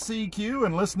 calling CQ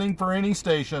and listening for any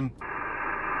station.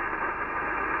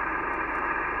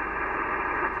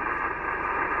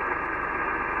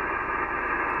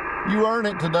 You earn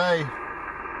it today.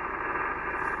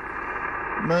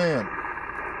 Man.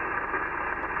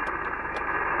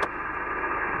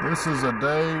 This is a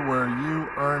day where you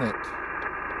earn it.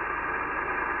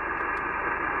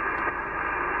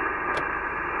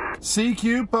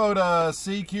 CQ POTA,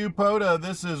 CQ POTA.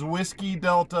 This is Whiskey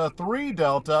Delta 3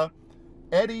 Delta,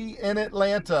 Eddie in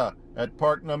Atlanta at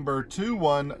park number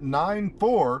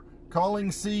 2194,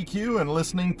 calling CQ and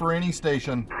listening for any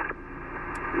station.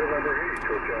 November 8,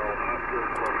 Hotel Oscar,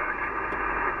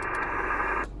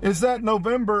 Quebec. Is that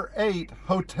November 8,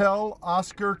 Hotel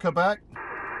Oscar, Quebec?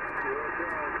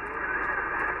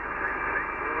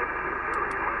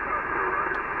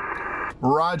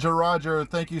 Roger, Roger.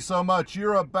 Thank you so much.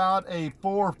 You're about a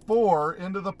 4-4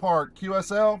 into the park.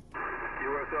 QSL? QSL,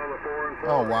 the 4 and 4.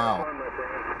 Oh, wow.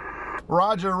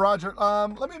 Roger, Roger. I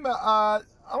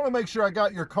want to make sure I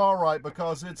got your call right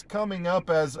because it's coming up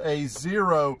as a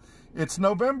 0. It's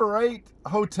November 8,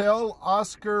 Hotel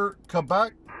Oscar,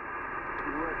 Quebec.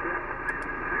 Zero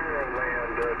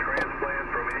land, transplant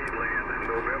from Aidland,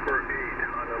 November 8,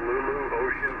 Honolulu,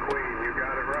 Ocean Queen. You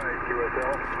got it right,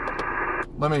 QSL.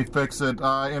 Let me fix it.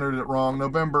 I entered it wrong.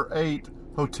 November 8,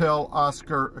 Hotel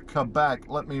Oscar, Quebec.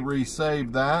 Let me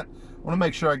resave that. I want to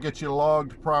make sure I get you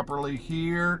logged properly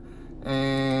here.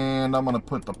 And I'm going to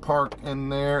put the park in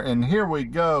there. And here we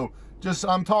go.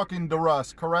 I'm talking to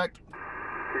Russ, correct?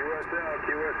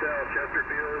 QSL,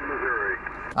 Chesterfield, Missouri.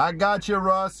 I got you,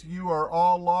 Russ. You are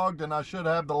all logged, and I should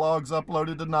have the logs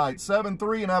uploaded tonight.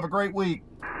 7-3, and have a great week.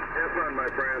 Have fun, my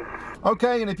friend.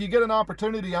 Okay, and if you get an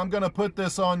opportunity, I'm going to put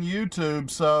this on YouTube,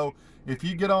 so if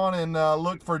you get on and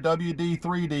look for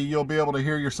WD3D, you'll be able to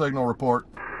hear your signal report.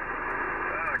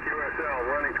 QSL,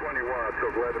 running 20 watts,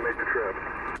 so glad to make the trip.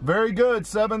 Very good,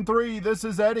 7-3. This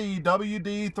is Eddie,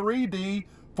 WD3D,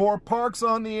 for Parks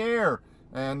on the Air.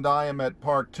 And I am at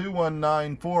Park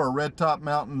 2194, Red Top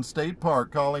Mountain State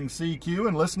Park, calling CQ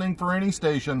and listening for any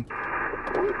station.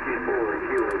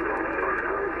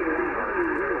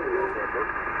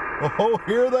 Oh,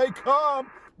 here they come!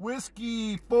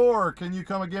 Whiskey 4. Can you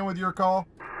come again with your call?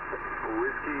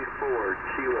 Whiskey 4,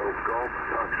 Kilo Golf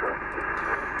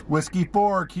Foxtrot. Whiskey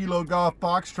 4, Kilo Golf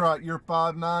Foxtrot. You're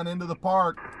 5-9 into the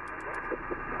park.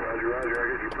 Roger, Roger. I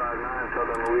guess you're 5'9",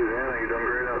 Southern Louisiana. You're doing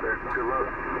great out there. Good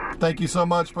luck. Thank you so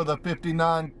much for the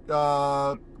 59,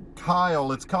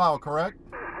 Kyle. It's Kyle, correct?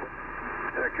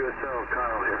 QSL,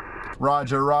 Kyle here.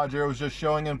 Roger, Roger. It was just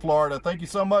showing in Florida. Thank you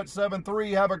so much,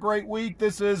 7-3. Have a great week.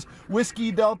 This is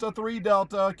Whiskey Delta 3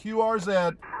 Delta,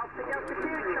 QRZ.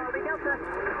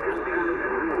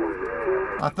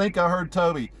 I think I heard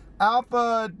Toby.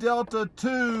 Alpha Delta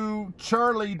 2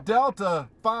 Charlie Delta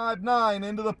 59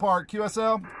 into the park.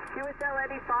 QSL? QSL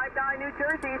Eddie 59 New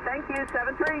Jersey. Thank you.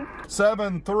 73.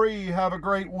 73. Have a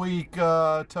great week,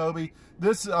 Toby.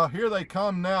 This here they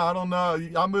come now. I don't know.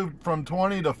 I moved from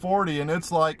 20 to 40, and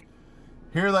it's like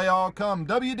here they all come.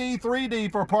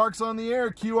 WD3D for Parks on the Air.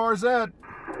 QRZ.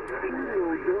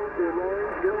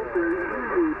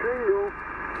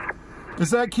 Is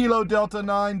that Kilo Delta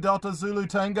 9 Delta Zulu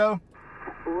Tango?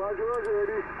 Roger, Roger,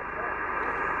 Eddie.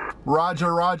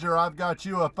 Roger, Roger. I've got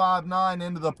you a 59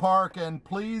 into the park, and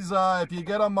please, if you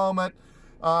get a moment,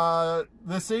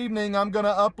 this evening I'm going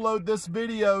to upload this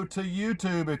video to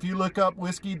YouTube. If you look up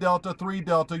Whiskey Delta 3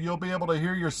 Delta, you'll be able to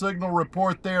hear your signal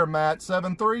report there, Matt.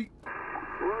 73.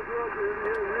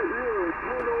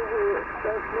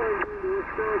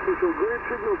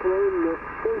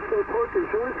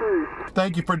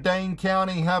 Thank you for Dane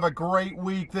County. Have a great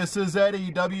week. This is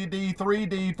Eddie,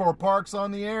 WD3D for Parks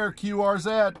on the Air,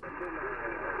 QRZ.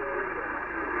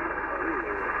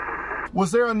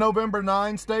 Was there a November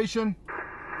 9 station?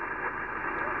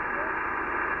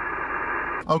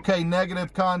 Okay,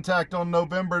 negative contact on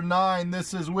November 9.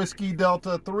 This is Whiskey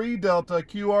Delta 3 Delta,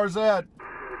 QRZ.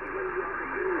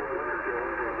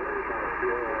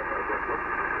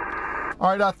 All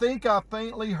right, I think I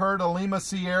faintly heard a Lima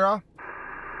Sierra.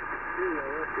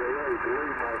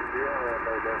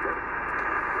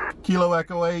 Kilo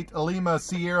Echo 8, Lima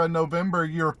Sierra November,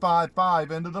 you're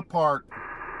 5-5 into the park.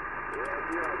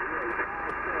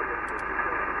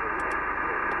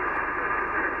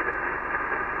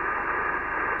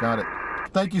 Got it.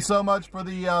 Thank you so much for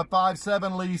the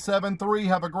 5-7 Lee 7-3.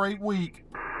 Have a great week.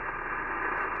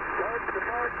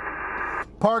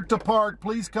 Park to park.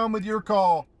 Please come with your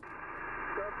call.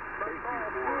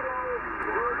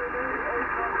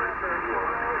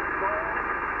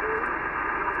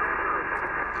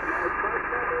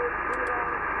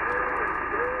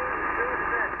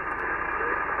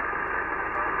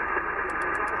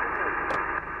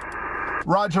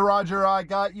 Roger, Roger, I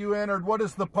got you entered. What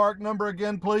is the park number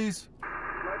again, please?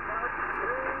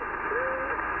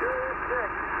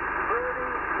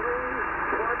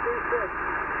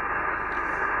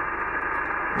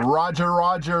 Roger,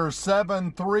 Roger,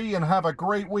 7-3, and have a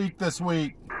great week this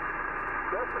week.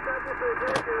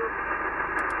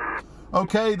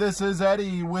 Okay, this is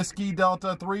Eddie, Whiskey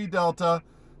Delta 3 Delta.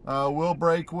 We'll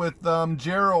break with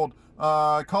Gerald.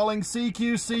 Calling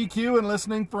CQ and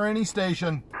listening for any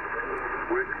station.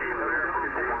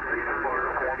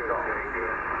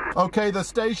 Okay, the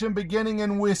station beginning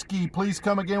in Whiskey. Please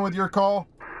come again with your call.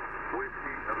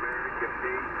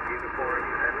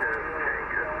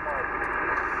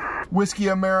 Whiskey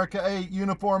America 8,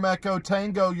 Uniform Echo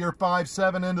Tango, you're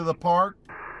 5-7 into the park.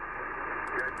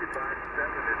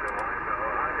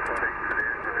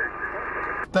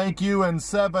 Thank you, and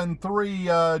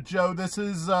 7-3, Joe. This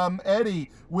is Eddie,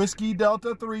 Whiskey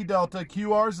Delta 3 Delta,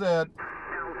 QRZ.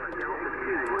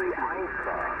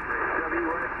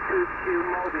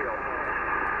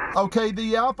 Okay,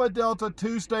 the Alpha Delta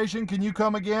 2 station, can you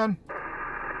come again?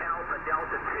 Alpha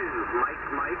Delta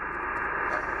 2, Mike.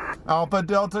 Alpha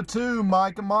Delta 2,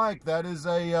 Mike. That is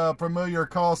a familiar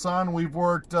call sign. We've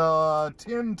worked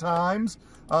 10 times.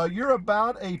 You're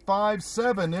about a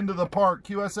 5-7 into the park.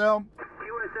 QSL?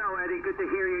 QSL, Eddie, good to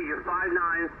hear you. You're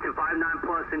 5-9 to 5-9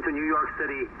 plus into New York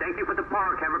City. Thank you for the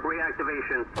park. Have a great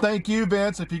activation. Thank you,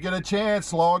 Vince. If you get a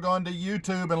chance, log on to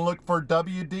YouTube and look for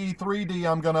WD3D.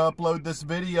 I'm going to upload this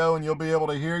video and you'll be able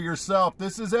to hear yourself.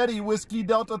 This is Eddie, Whiskey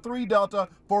Delta 3 Delta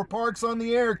for Parks on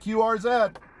the Air,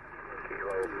 QRZ.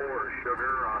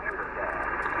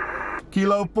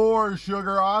 Kilo 4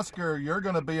 Sugar Oscar. You're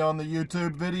going to be on the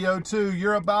YouTube video too.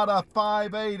 You're about a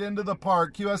 5-8 into the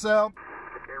park. QSL?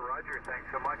 Okay, Roger. Thanks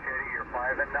so much, Eddie. You're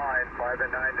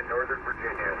 5-9 in Northern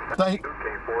Virginia.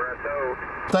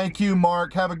 K-4SO. Thank you,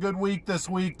 Mark. Have a good week this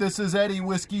week. This is Eddie,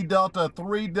 Whiskey Delta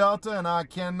 3 Delta, and I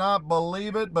cannot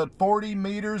believe it, but 40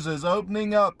 meters is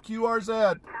opening up.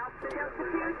 QRZ.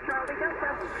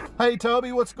 Hey,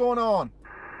 Toby, what's going on?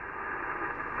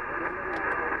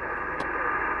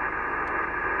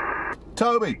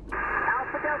 Toby.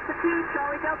 Alpha Delta 2,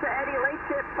 Charlie Delta, Eddie, late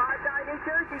shift, 5-9 New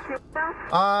Jersey.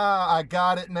 I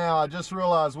got it now. I just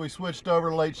realized we switched over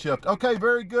to late shift. Okay,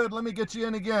 very good. Let me get you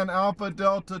in again. Alpha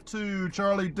Delta 2,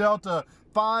 Charlie Delta,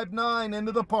 5-9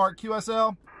 into the park.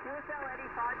 QSL? QSL, Eddie,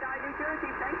 5-9 New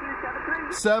Jersey. Thank you,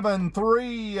 7-3.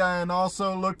 7-3, and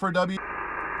also look for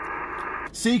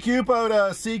CQ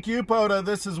POTA.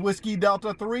 This is Whiskey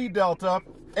Delta 3 Delta.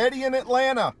 Eddie in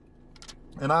Atlanta.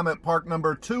 And I'm at park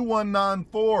number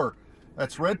 2194.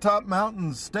 That's Red Top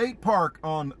Mountain State Park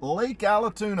on Lake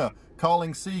Allatoona.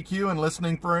 Calling CQ and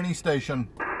listening for any station.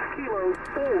 QSL,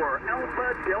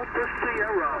 Delta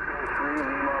Sierra.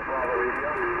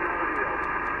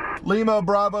 Lima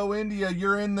Bravo India,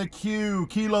 you're in the queue.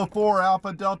 Kilo 4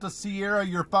 Alpha Delta Sierra,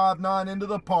 you're 5'9" into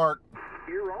the park.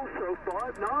 You're also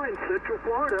 5'9", Central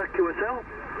Florida, QSL.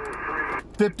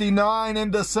 59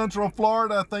 into Central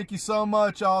Florida. Thank you so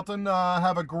much, Alton.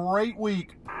 Have a great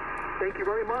week. Thank you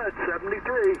very much.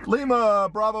 73. Lima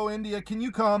Bravo India, can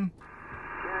you come?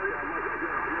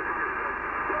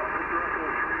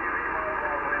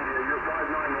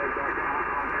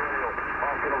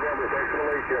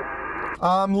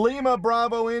 Lima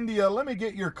Bravo India, let me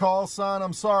get your call sign.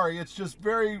 I'm sorry, it's just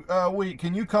very weak.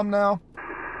 Can you come now?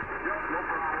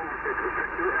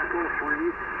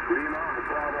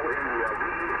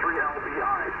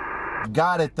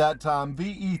 Got it that time.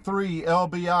 VE3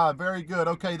 LBI. Very good.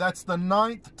 Okay, that's the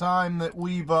 9th time that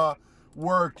we've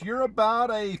worked. You're about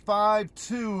a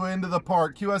 5'2" into the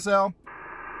park. QSL?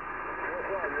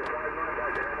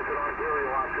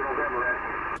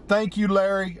 Thank you,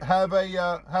 Larry. Have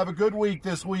a good week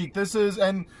this week. This is,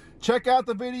 and check out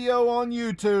the video on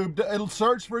YouTube. It'll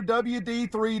search for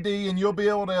WD3D and you'll be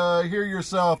able to hear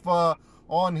yourself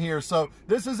on here. So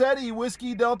this is Eddie,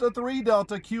 Whiskey Delta 3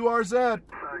 Delta QRZ.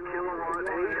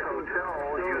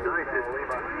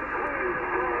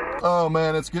 Oh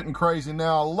man, it's getting crazy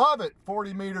now. Love it.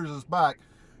 40 meters is back.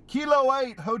 Kilo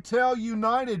 8 Hotel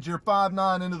United, you're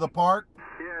 5'9" into the park.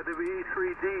 Yeah,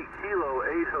 WD3D, Kilo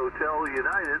 8 Hotel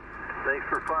United. Thanks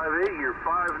for 5'8", you're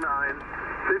 5'9",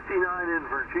 59 in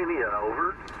Virginia,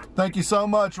 over. Thank you so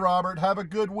much, Robert. Have a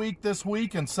good week this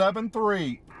week, and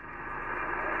 7-3.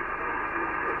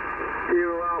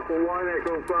 Kilo Alpha 1,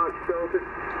 Echo Fox Delta.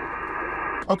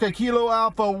 Okay, Kilo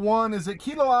Alpha 1, is it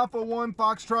Kilo Alpha 1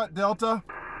 Foxtrot Delta?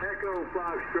 Echo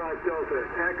Foxtrot Delta.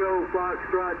 Echo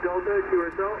Foxtrot Delta,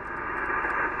 QSL.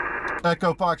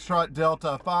 Echo Foxtrot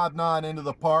Delta, 5'9" into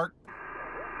the park.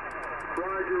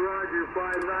 Roger,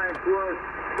 5'9" plus.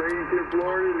 Bradenton,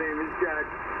 Florida, name is Jack.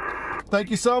 Thank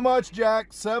you so much,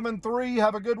 Jack. 7-3,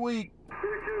 have a good week.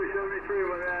 7273,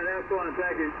 my man. Have fun,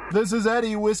 thank you. This is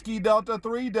Eddie, Whiskey Delta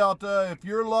 3 Delta. If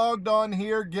you're logged on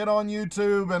here, get on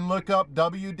YouTube and look up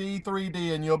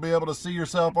WD3D and you'll be able to see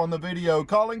yourself on the video.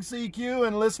 Calling CQ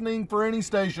and listening for any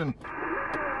station.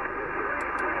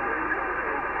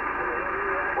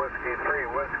 Whiskey 3,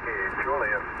 Whiskey,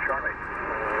 Juliet, Charlie.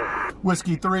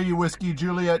 Whiskey 3, Whiskey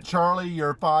Juliet Charlie,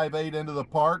 you're 5'8" into the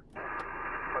park.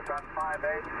 What's on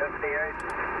 5'8",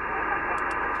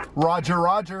 58? Roger,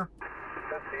 Roger.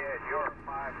 58, you're a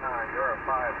 5'9", you're a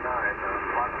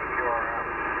 5'9", watching QRM.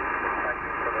 Thank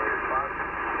you for the response.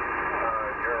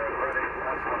 You're in Reading,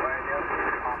 Pennsylvania,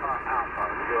 Papa Alpha,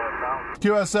 QSL.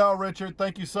 QSL, Richard,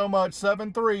 thank you so much.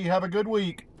 7-3, have a good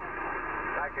week.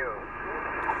 Thank you.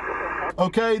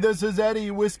 Okay, this is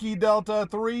Eddie, Whiskey Delta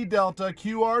 3 Delta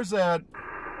QRZ.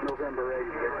 November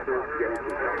 8th,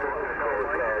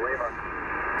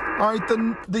 All right,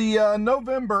 the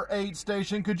November 8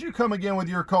 station, could you come again with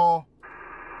your call?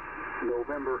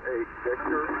 November 8th,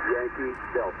 Victor Yankee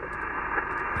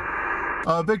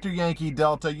Delta. Victor Yankee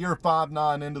Delta, you're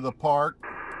 5'9" into the park.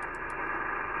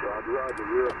 Roger,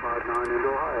 you're a 5'9" into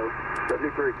Ohio,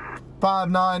 73.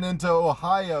 5'9" into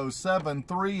Ohio,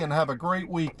 7-3, and have a great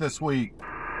week this week.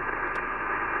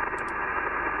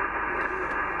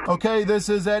 Okay, this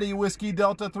is Eddie, Whiskey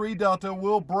Delta 3 Delta.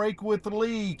 We'll break with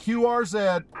Lee,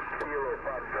 QRZ.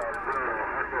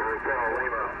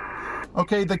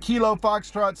 Okay, the Kilo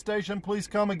Foxtrot station, please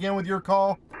come again with your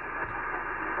call.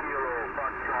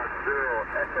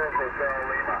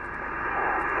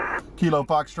 Kilo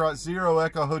Foxtrot 0,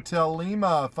 Echo Hotel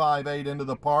Lima, 5'8" into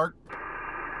the park.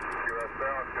 You're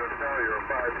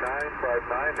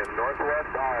 5'9" in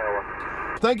Northwest Iowa.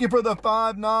 Thank you for the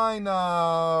 5'9",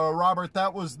 Robert.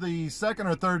 That was the second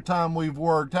or third time we've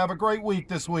worked. Have a great week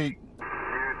this week.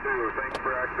 You too. Thanks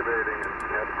for activating and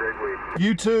have a great week.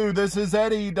 You too. This is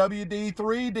Eddie,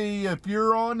 WD3D. If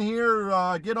you're on here,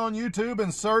 get on YouTube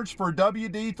and search for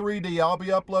WD3D. I'll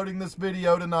be uploading this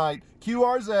video tonight.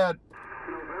 QRZ.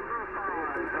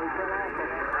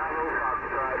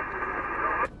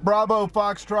 Bravo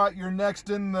Foxtrot, you're next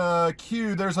in the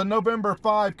queue. There's a November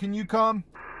 5. Can you come?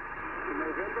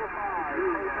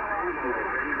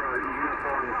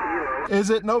 Is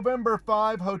it November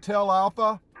 5 Hotel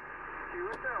Alpha?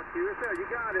 QSL, you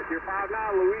got it. You're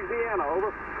 5'9", Louisiana,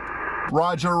 over.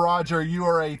 Roger, Roger. You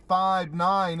are a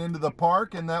 5'9" into the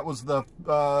park, and that was the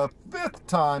 5th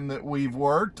time that we've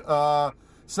worked.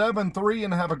 7-3,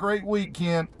 and have a great week,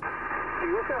 Ken.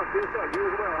 QSL,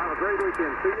 you as well. Have a great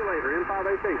weekend. See you later.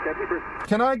 M5AC, 73.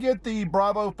 Can I get the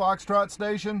Bravo Foxtrot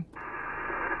station?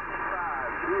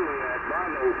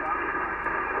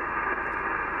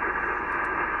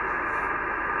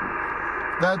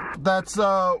 That's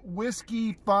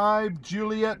Whiskey 5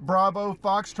 Juliet Bravo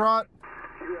Foxtrot.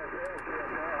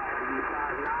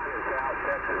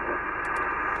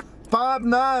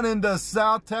 5-9 into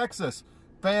South Texas.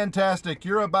 Fantastic.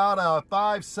 You're about a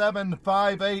 5-7,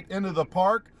 5-8 into the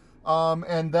park.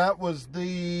 And that was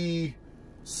the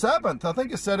 7th. I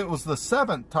think it said it was the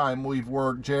 7th time we've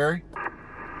worked, Jerry. Yes,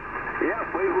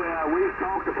 we've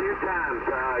talked a few times.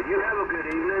 You have a good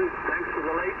evening. Thanks for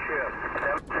the late shift.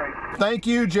 Thank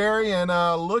you, Jerry, and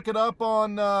look it up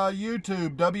on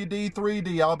YouTube,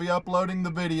 WD3D. I'll be uploading the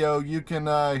video. You can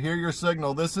hear your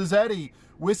signal. This is Eddie,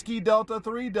 Whiskey Delta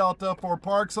 3 Delta for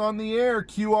Parks on the Air,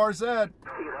 QRZ.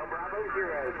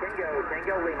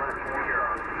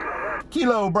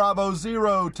 Kilo Bravo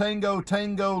 0 Tango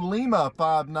Tango Lima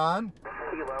 5-9.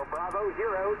 Kilo Bravo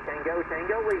 0 Tango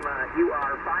Tango Lima. You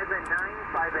are 5-9 in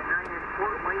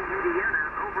Fort Wayne, Indiana.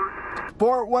 Over.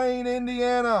 Fort Wayne,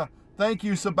 Indiana. Thank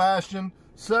you, Sebastian.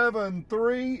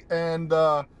 7-3, and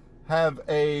have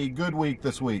a good week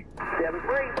this week.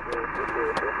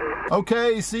 7-3.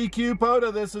 Okay, CQ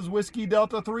POTA, this is Whiskey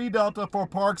Delta 3 Delta for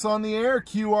Parks on the Air,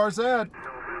 QRZ.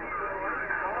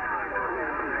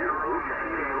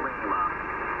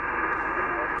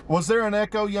 Was there an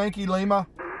Echo Yankee Lima?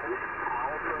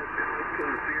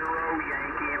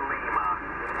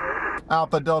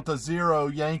 Alpha Delta 0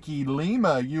 Yankee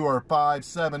Lima, you are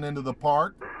 5-7 into the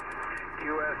park.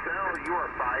 QSL, you are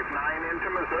 5-9 into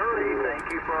Missouri. Thank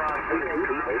you for taking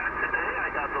contact today. I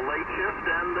got the late shift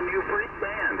and the new freak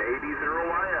band,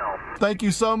 80YL. Thank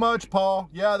you so much, Paul.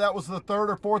 Yeah, that was the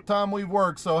 3rd or 4th time we've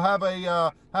worked, so have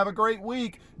a great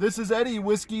week. This is Eddie,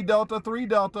 Whiskey Delta 3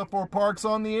 Delta for Parks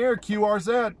on the Air,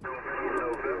 QRZ.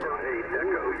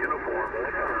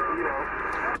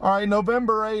 All right,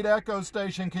 November 8 Echo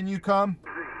Station, can you come?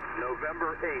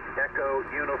 November 8 Echo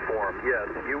Uniform. Yes,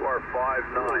 you are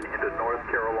 5-9 into North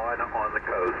Carolina on the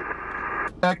coast.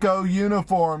 Echo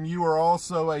Uniform, you are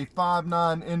also a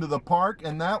 5-9 into the park,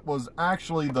 and that was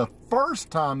actually the first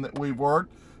time that we've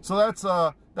worked. So that's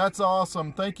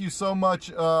awesome. Thank you so much,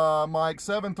 Mike.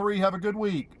 7-3, have a good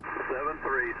week.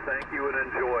 7-3, thank you and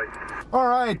enjoy. All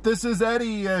right, this is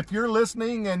Eddie. If you're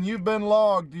listening and you've been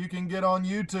logged, you can get on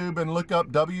YouTube and look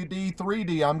up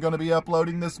WD3D. I'm going to be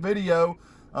uploading this video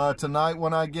tonight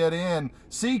when I get in.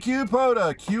 CQ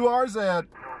POTA, QRZ.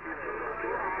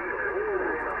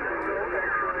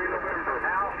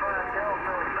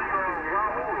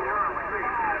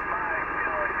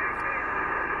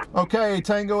 Okay,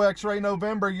 Tango X-Ray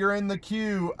November, you're in the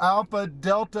queue. Alpha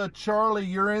Delta Charlie,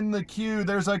 you're in the queue.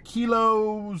 There's a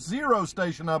Kilo 0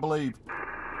 station, I believe.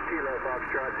 Kilo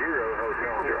Foxtrot 0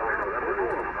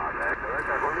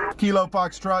 Hotel. Kilo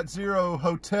Foxtrot 0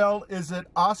 Hotel, is it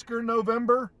Oscar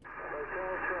November?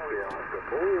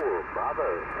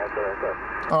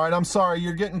 All right, I'm sorry,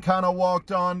 you're getting kind of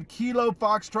walked on. Kilo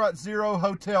Foxtrot 0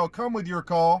 Hotel, come with your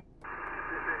call.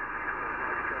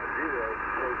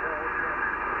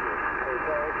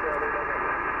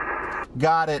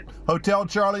 Got it. Hotel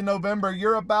Charlie November,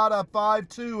 you're about a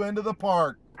 5-2 into the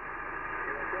park.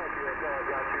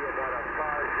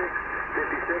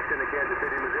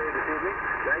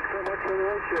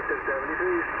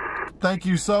 Thank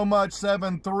you so much,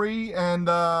 7-3, and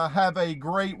have a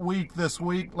great week this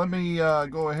week. Let me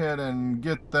go ahead and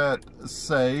get that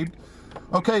saved.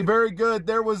 Okay, very good.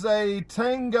 There was a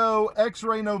Tango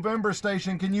X-Ray November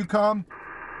station. Can you come?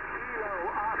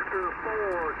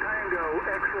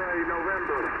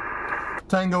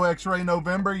 Tango X-Ray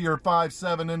November, you're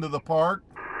 5-7 into the park.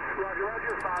 Roger,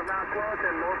 Roger, 5-9 plus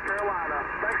in North Carolina.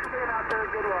 Thanks for being out there.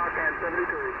 Good luck, and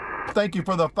 73. Thank you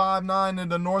for the 5-9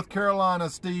 into North Carolina,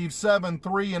 Steve.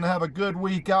 7-3, and have a good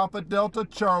week. Alpha Delta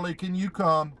Charlie, can you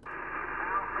come?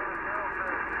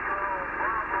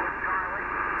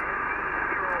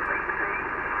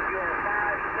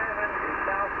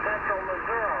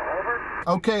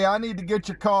 Okay, I need to get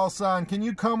your call sign. Can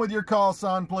you come with your call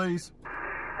sign, please?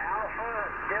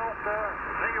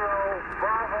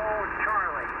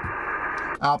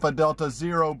 Alpha Delta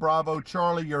 0 Bravo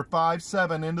Charlie, you're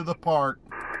 5-7 into the park.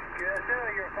 Yes,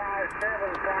 sir, you're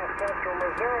 5-7 South Central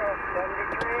Missouri,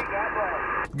 73, God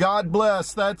bless. God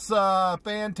bless. That's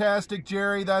fantastic,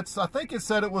 Jerry. That's, I think it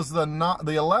said it was the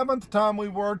 11th time we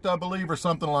worked, I believe, or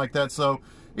something like that. So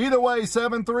either way,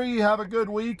 7-3, have a good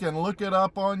week, and look it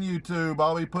up on YouTube.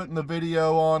 I'll be putting the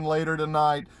video on later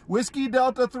tonight. Whiskey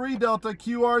Delta 3 Delta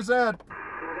QRZ.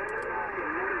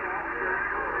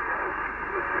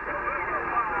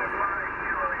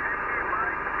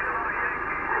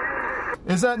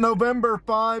 Is that November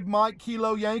 5 Mike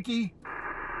Kilo Yankee?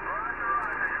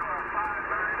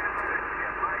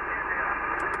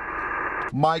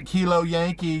 Mike Kilo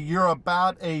Yankee, you're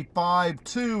about a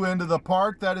 5-2 into the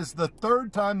park. That is the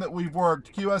third time that we've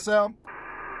worked. QSL?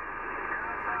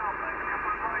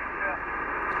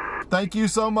 Thank you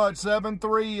so much.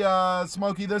 7-3,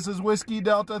 Smokey. This is Whiskey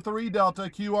Delta 3 Delta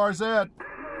QRZ.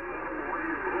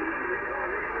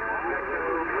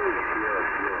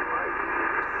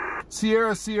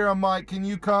 Sierra Mike, can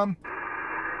you come? Yes,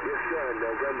 sir.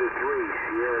 November 3,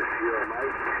 Sierra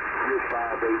Mike. You're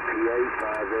 58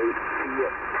 PA,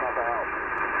 58 Papa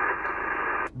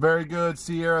Alpha. Very good,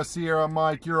 Sierra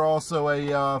Mike. You're also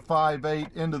a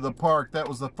 5-8 into the park. That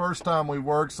was the first time we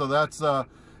worked, so that's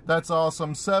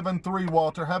awesome. 7-3,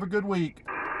 Walter. Have a good week.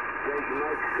 Thank you,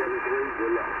 Mike. 7-3.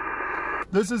 Good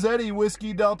luck. This is Eddie,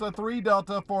 Whiskey Delta 3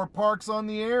 Delta for Parks on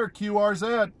the Air,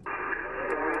 QRZ.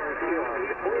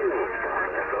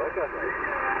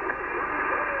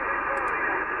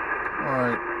 All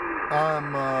right,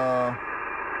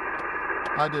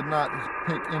 I did not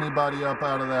pick anybody up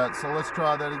out of that, so let's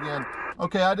try that again.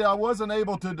 Okay, I wasn't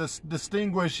able to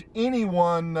distinguish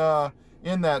anyone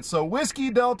in that. So Whiskey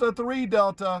Delta 3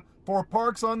 Delta for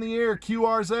Parks on the Air,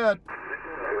 QRZ.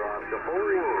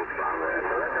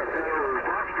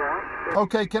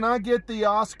 Okay, can I get the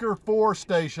Oscar 4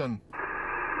 station?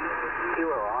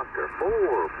 Kilo Oscar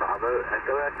 4, Bravo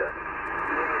Echo Echo.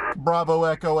 Bravo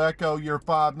Echo Echo, you're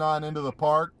 5-9 into the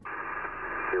park.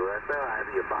 QSL, I have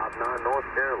you 5-9 North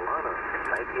Carolina.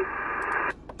 Thank you.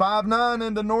 5-9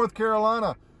 into North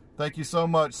Carolina. Thank you so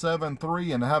much.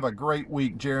 7-3, and have a great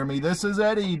week, Jeremy. This is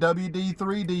Eddie,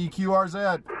 WD3D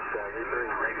QRZ.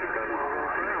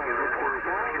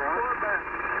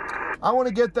 I want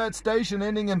to get that station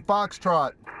ending in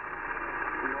Foxtrot.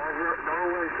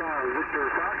 Norway 5, Victor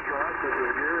Foxtrot, this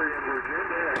is Gary in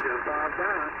Virginia, and you're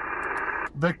 5-9.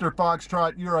 Victor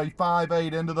Foxtrot, you're a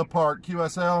 5-8 into the park.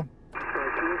 QSL?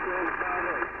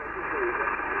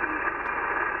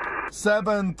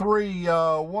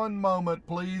 7-3, one moment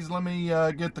please. Let me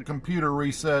get the computer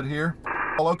reset here.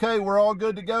 Well, okay, we're all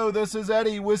good to go. This is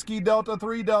Eddie, Whiskey Delta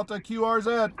 3 Delta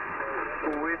QRZ.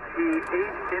 Whiskey 8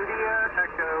 India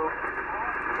Echo.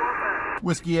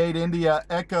 Whiskey 8 India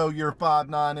Echo, you're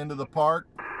 5-9 into the park.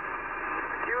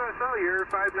 QSL, you're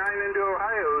 5-9 into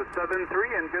Ohio,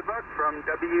 7-3, and good luck from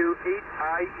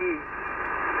W8IE.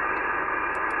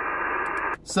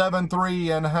 7-3,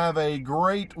 and have a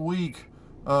great week,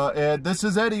 Ed. This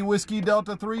is Eddie, Whiskey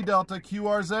Delta 3 Delta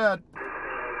QRZ.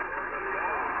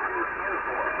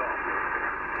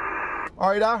 All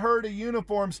right, I heard a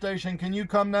uniform station. Can you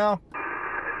come now?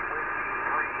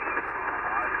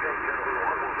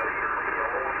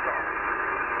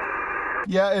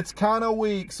 Yeah, it's kind of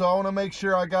weak, so I want to make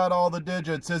sure I got all the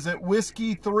digits. Is it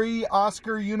Whiskey 3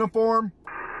 Oscar Uniform?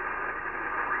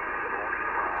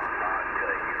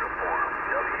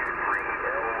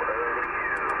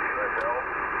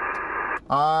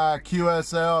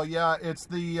 QSL. Yeah,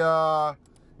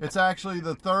 it's actually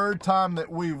the third time that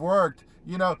we've worked.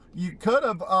 You know, you could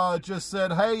have just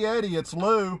said, "Hey Eddie, it's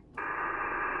Lou."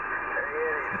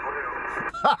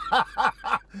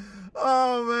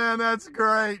 Oh man, that's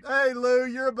great. Hey Lou,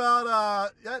 you're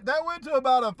about that went to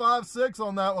about a 5-6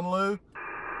 on that one, Lou.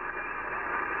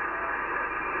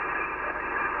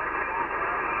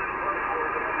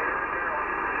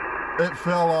 It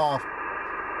fell off.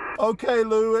 Okay,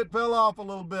 Lou, it fell off a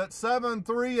little bit.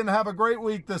 7-3, and have a great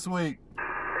week this week.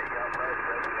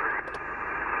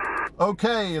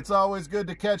 Okay, it's always good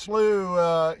to catch Lou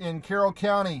in Carroll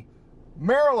County,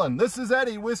 Maryland. This is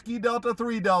Eddie, Whiskey Delta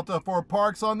 3 Delta for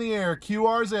Parks on the Air,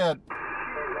 QRZ.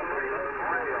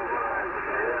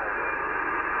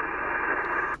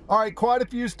 All right, quite a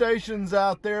few stations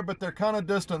out there, but they're kind of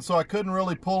distant, so I couldn't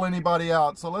really pull anybody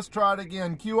out. So let's try it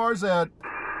again. QRZ.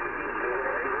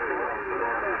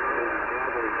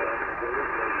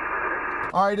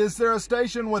 All right, is there a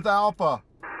station with Alpha?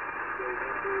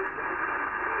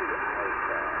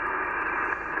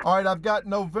 All right, I've got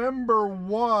November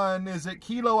 1. Is it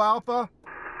Kilo Alpha?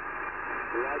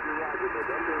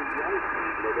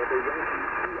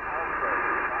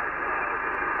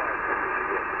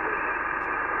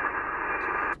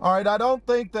 All right, I don't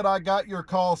think that I got your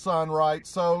call sign right,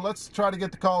 so let's try to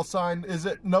get the call sign. Is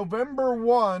it November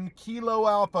 1, Kilo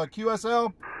Alpha,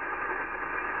 QSL?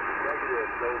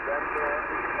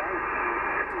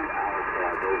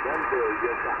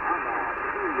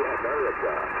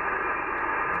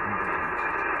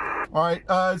 All right,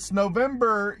 it's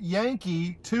November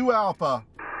Yankee 2 Alpha.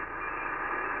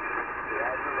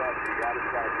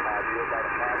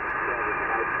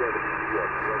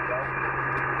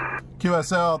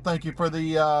 QSL, thank you for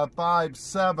the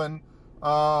 5-7.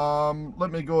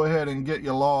 Let me go ahead and get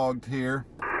you logged here.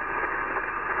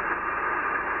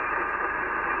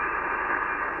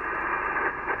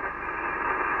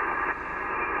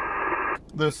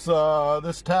 This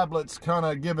tablet's kind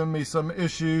of giving me some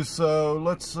issues, so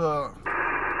let's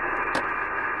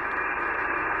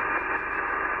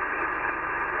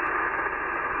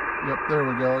Yep, there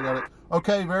we go. I got it.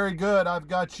 Okay, very good. I've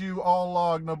got you all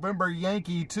logged. November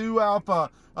Yankee 2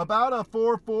 Alpha, about a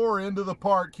 4-4 into the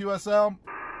park. QSL.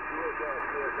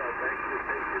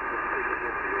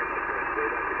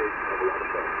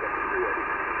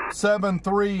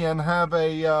 7-3 and have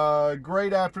a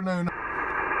great afternoon.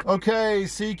 Okay,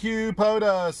 CQ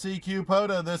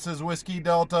POTA, this is Whiskey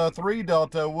Delta 3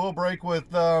 Delta. We'll break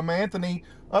with Anthony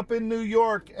up in New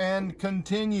York and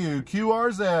continue.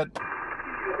 QRZ.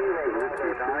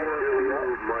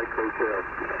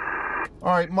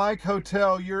 All right, Mike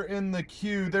Hotel, you're in the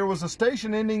queue. There was a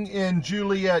station ending in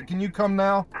Juliet. Can you come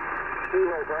now?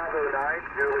 Kilo Bravo 9,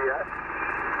 Juliet.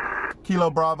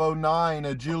 Kilo Bravo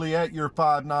 9, Juliet, you're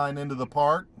 5-9 into the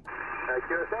park.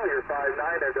 QSL, you're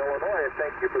 5-9 at Illinois, and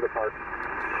thank you for the park.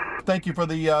 Thank you for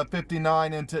the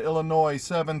 59 into Illinois,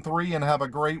 7-3, and have a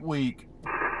great week.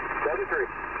 7-3.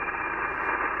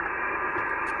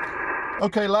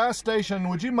 Okay, last station,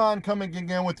 would you mind coming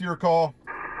again with your call?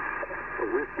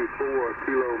 Whiskey 4,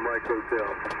 Kilo Mike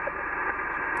Hotel.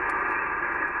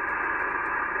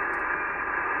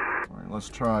 All right, let's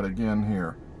try it again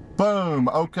here. Boom.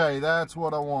 Okay, that's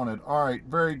what I wanted. All right,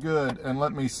 very good. And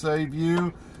let me save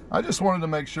you. I just wanted to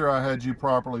make sure I had you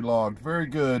properly logged. Very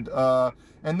good.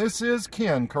 And this is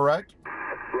Ken, correct?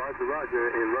 Roger,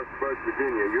 in Rustburg,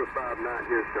 Virginia. You're 5-9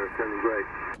 here, sir. Sounding great.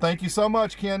 Thank you so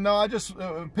much, Ken. No, I just,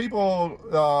 people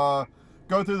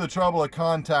go through the trouble of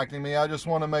contacting me. I just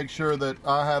want to make sure that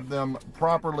I have them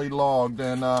properly logged,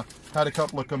 and had a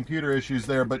couple of computer issues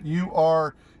there. But you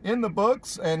are in the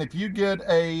books, and if you get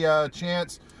a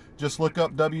chance, just look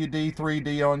up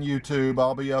WD3D on YouTube.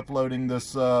 I'll be uploading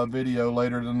this video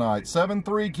later tonight.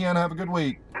 7-3, Ken. Have a good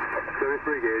week.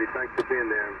 7-3, Eddie. Thanks for being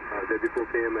there.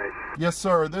 W4KMA. Yes,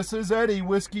 sir. This is Eddie,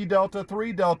 Whiskey Delta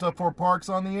 3 Delta for Parks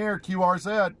on the Air,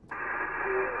 QRZ.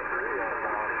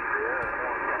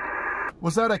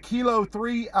 Was that a Kilo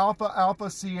 3 Alpha Alpha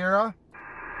Sierra?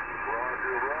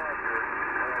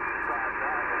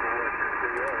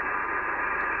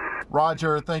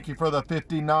 Roger, thank you for the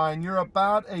 59. You're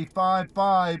about a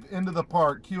 5-5 into the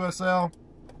park. QSL.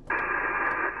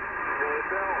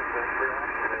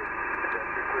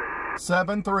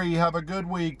 7-3. Have a good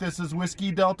week. This is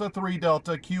Whiskey Delta 3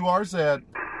 Delta, QRZ.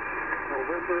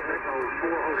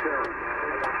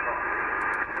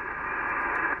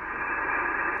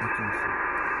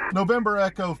 November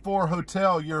Echo 4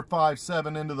 Hotel, you're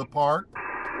 5-7 into the park.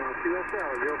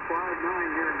 QSL, you're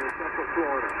 5-9 here in Central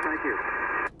Florida. Thank you.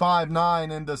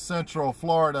 5-9 into Central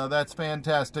Florida. That's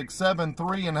fantastic.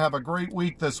 7-3 and have a great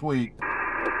week this week.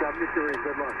 73.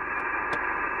 Good luck.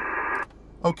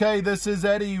 Okay, this is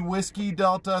Eddie, Whiskey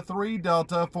Delta 3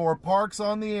 Delta for Parks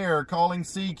on the Air, calling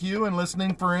CQ and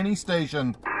listening for any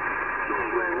station.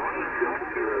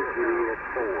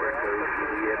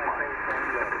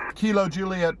 Kilo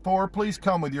Juliet 4, please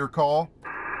come with your call.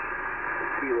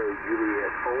 Kilo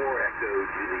Juliet 4, Echo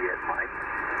Juliet Mike.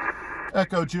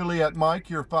 Echo Juliet Mike,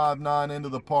 you're 5-9 into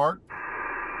the park.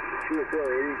 QSL 80,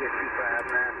 get you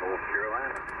 5-9, North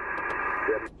Carolina.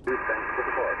 7-2, thanks for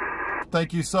the park.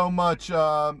 Thank you so much,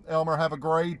 Elmer. Have a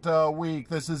great week.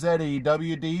 This is Eddie,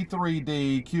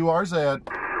 WD3D, QRZ.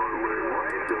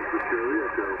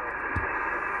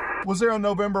 Was there a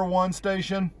November 1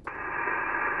 station?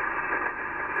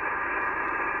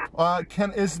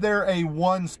 Is there a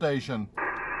 1 station?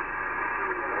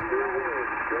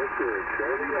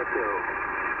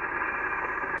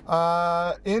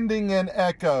 Ending in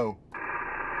Echo.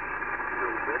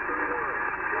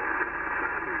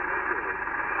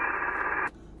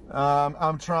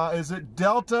 I'm trying. Is it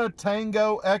Delta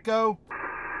Tango Echo?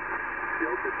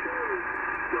 Delta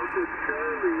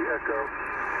Charlie Echo.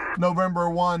 November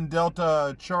 1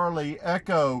 Delta Charlie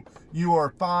Echo. You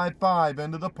are 5-5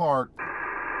 into the park. You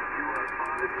are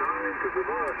 5-9 to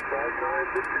Vermont.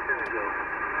 5-9 to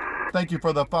Chicago. Thank you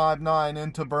for the 5-9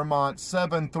 into Vermont.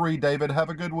 7-3, David. Have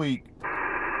a good week.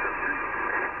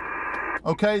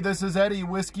 Okay, this is Eddie,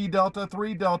 Whiskey Delta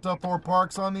 3 Delta for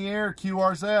Parks on the Air,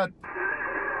 QRZ.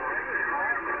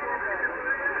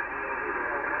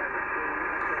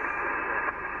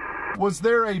 Was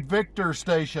there a Victor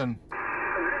station?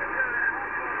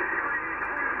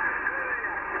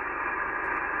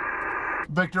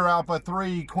 Victor Alpha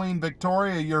 3, Queen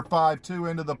Victoria, you're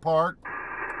 5-2 into the park.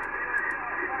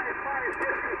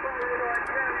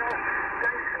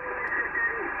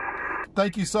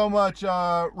 Thank you so much,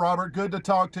 Robert. Good to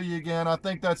talk to you again. I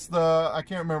think that's I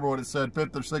can't remember what it said,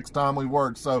 5th or 6th time we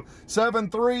worked. So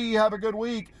 7-3, have a good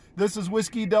week. This is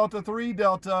Whiskey Delta 3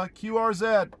 Delta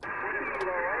QRZ.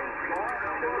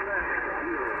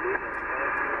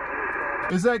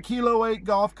 Is that Kilo 8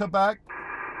 Golf Quebec?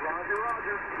 Roger,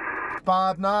 roger.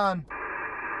 5-9. 5-9,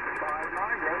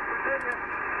 West Virginia.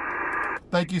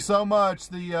 Thank you so much.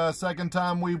 The second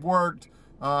time we've worked.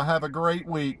 Have a great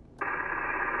week.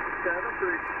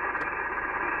 7-3.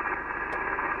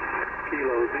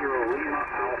 Kilo 0 Lima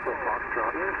Alpha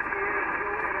Foxtrot.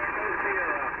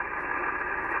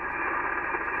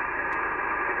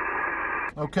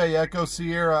 Okay, Echo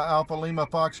Sierra Alpha Lima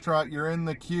Foxtrot, you're in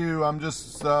the queue. I'm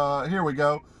just here we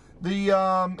go.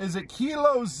 The is it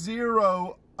Kilo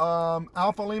 0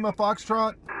 Alpha Lima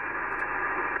Foxtrot?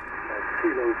 That's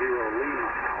Kilo 0 Lima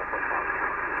Alpha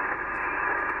Foxtrot.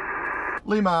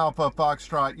 Lima Alpha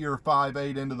Foxtrot, you're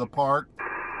 5-8 into the park.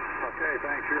 Okay,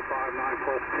 thanks. You're 5-9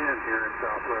 plus 10 here in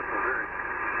Southwest Missouri.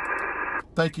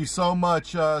 Thank you so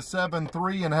much,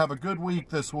 7-3, and have a good week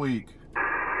this week.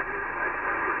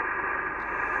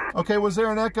 Okay, was there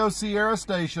an Echo Sierra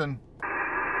station?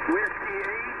 Whiskey 8,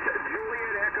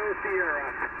 Juliet Echo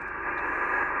Sierra.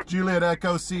 Juliet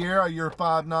Echo Sierra, you're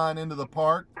 5-9 into the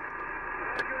park. I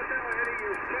got that, Eddie.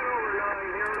 You're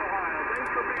 10/9 here in Ohio.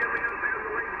 Thanks for being with us in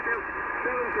the late shift.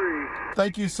 7-3.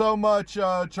 Thank you so much,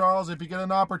 Charles. If you get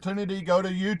an opportunity, go to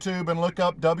YouTube and look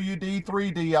up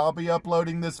WD3D. I'll be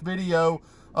uploading this video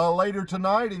later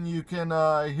tonight, and you can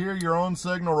hear your own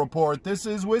signal report. This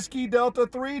is Whiskey Delta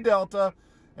 3 Delta,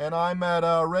 and I'm at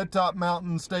Red Top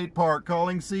Mountain State Park,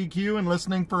 calling CQ and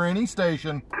listening for any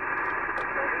station.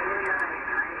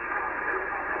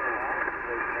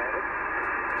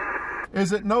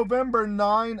 Is it November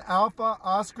 9 Alpha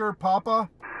Oscar Papa?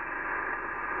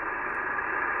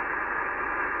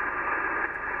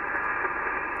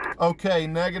 Okay,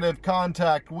 negative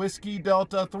contact. Whiskey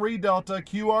Delta 3 Delta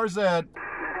QRZ. Alpha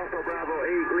Bravo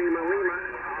 8 Lima Lima.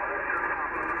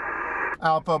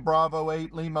 Alpha Bravo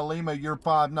 8 Lima Lima, you're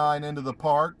 5-9 into the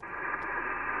park.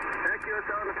 Thank you. It's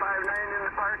on the 5-9 in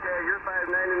the park. You're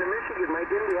 5-9 in the Michigan,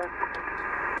 Mike India.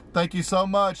 Thank you so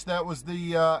much. That was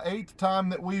the 8th time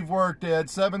that we've worked, Ed.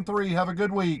 7-3, have a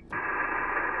good week.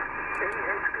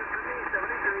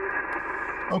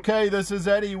 Okay, this is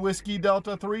Eddie, Whiskey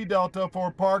Delta 3 Delta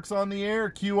for Parks on the Air,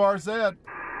 QRZ.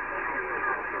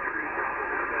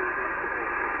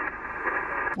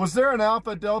 Was there an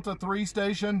Alpha Delta 3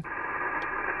 station?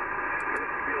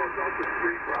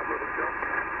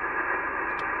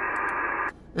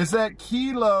 Is that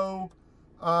Kilo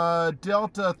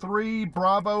Delta 3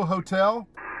 Bravo Hotel?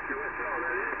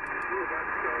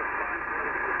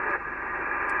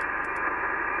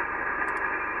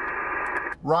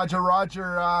 Roger,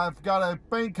 roger. I've got a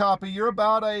faint copy. You're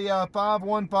about a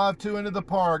 5152 into the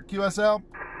park. QSL?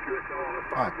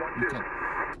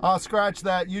 I'll scratch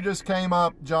that. You just came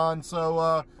up, John.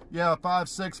 So, yeah,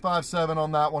 5657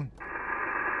 on that one.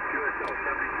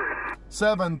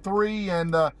 7-3,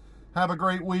 and have a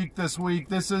great week this week.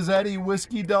 This is Eddie,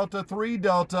 Whiskey Delta 3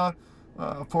 Delta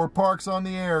for Parks on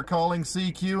the Air, calling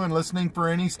CQ and listening for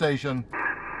any station.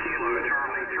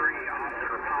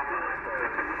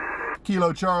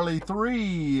 Kilo Charlie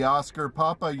 3, Oscar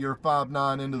Papa, you're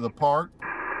 5-9 into the park.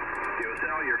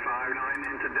 QSL, you're 5-9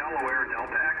 into Delaware,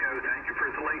 Delta Echo. Thank you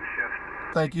for the late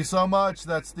shift. Thank you so much.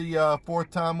 That's the 4th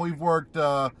time we've worked.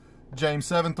 James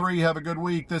 7-3, have a good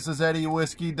week. This is Eddie,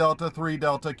 Whiskey Delta 3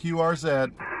 Delta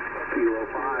QRZ. Kilo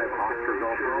 5, Oscar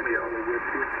Golf Romeo.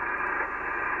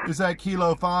 Is that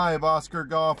Kilo 5, Oscar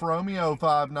Golf Romeo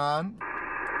 5-9? 5-9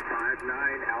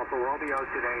 Alpha Romeo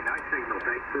today. Nice signal.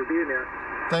 Thanks for being there.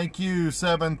 Thank you,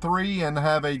 7-3, and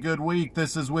have a good week.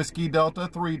 This is Whiskey Delta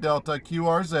 3 Delta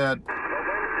QRZ.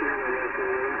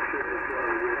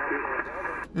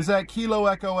 Is that Kilo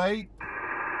Echo 8?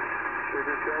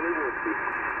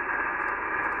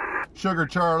 Sugar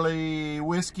Charlie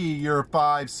Whiskey, you're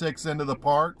 5-6 into the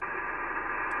park.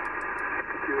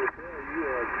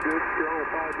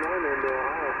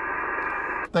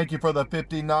 Thank you for the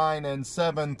 59 and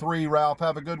 7-3, Ralph.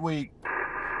 Have a good week.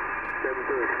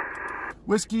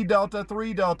 Whiskey Delta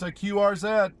 3 Delta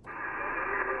QRZ.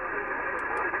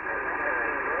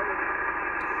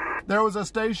 There was a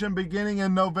station beginning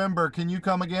in November. Can you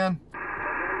come again?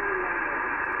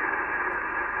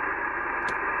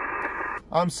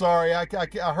 I'm sorry. I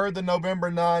heard the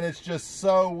November 9. It's just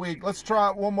so weak. Let's try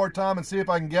it one more time and see if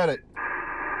I can get it.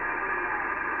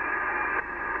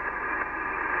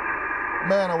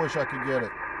 Man, I wish I could get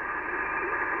it.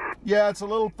 Yeah, it's a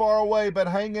little far away, but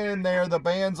hang in there. The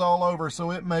band's all over,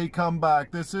 so it may come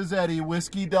back. This is Eddie,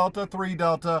 Whiskey Delta 3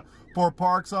 Delta for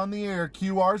Parks on the Air,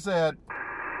 QRZ.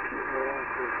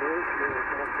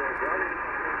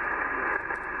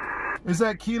 Is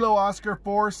that Kilo Oscar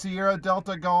 4 Sierra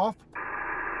Delta Golf?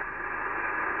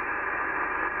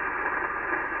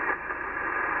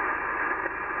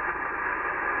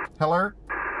 Hello?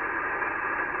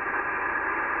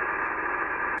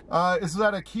 Is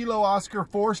that a Kilo Oscar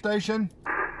 4 station?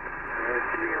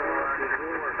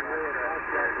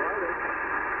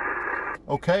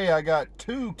 Okay, I got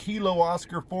 2 Kilo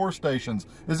Oscar 4 stations.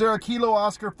 Is there a Kilo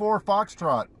Oscar 4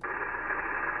 Foxtrot?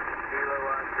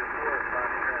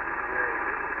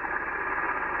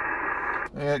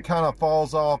 It kind of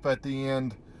falls off at the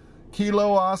end.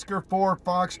 Kilo Oscar 4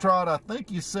 Foxtrot, I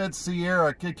think you said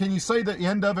Sierra. Can you say the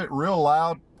end of it real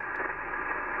loud?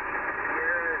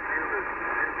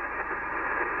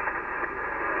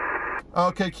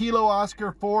 Okay, Kilo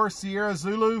Oscar 4 Sierra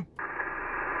Zulu.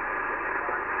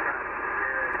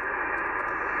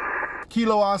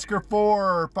 Kilo Oscar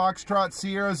 4 Foxtrot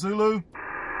Sierra Zulu.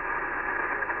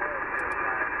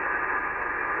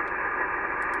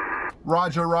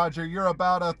 Roger, Roger. You're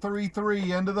about a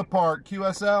 3-3 into the park.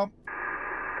 QSL.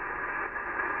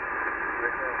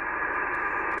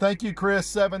 Thank you,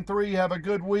 Chris. 7-3. Have a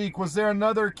good week. Was there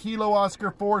another Kilo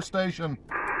Oscar 4 station?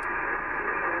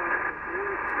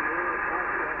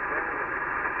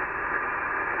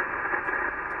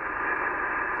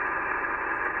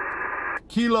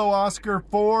 Kilo Oscar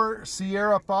 4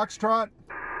 Sierra Foxtrot.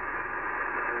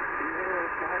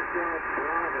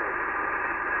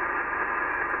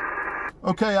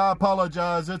 Okay, I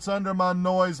apologize. It's under my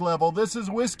noise level. This is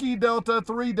Whiskey Delta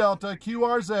 3 Delta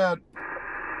QRZ.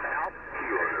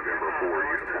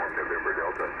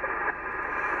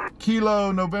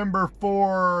 Kilo November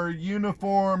 4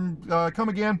 Uniform. Come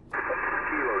again.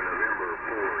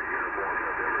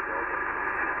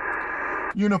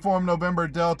 Uniform November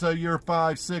Delta, you're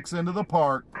 5-6 into the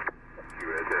park.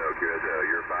 QSL,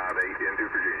 you're 5-8 into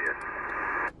Virginia.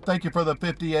 Thank you for the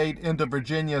 58 into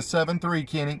Virginia, 7-3,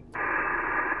 Kenny.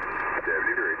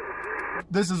 73.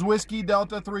 This is Whiskey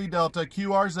Delta 3 Delta,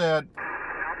 QRZ. KG5,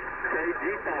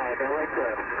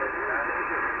 Alexa.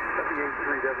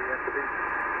 78-3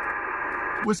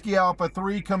 WSB. Whiskey Alpha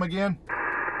 3, come again.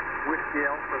 Whiskey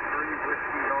Alpha 3,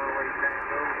 Whiskey Norway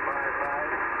Tango 55.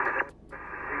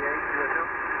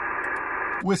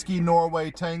 Whiskey Norway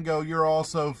Tango, you're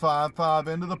also 5-5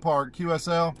 into the park.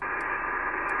 QSL.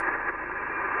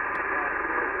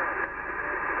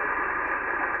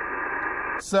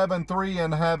 Seven 3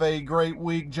 and have a great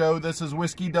week, Joe. This is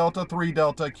Whiskey Delta 3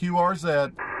 Delta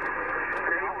QRZ.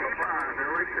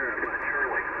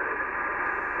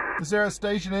 Is there a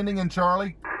station ending in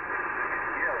Charlie? Yes,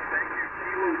 thank you.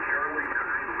 Kilo Charlie 9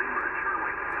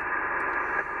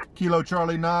 Lima Charlie. Kilo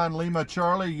Charlie 9 Lima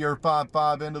Charlie, you're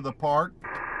 5-5 into the park.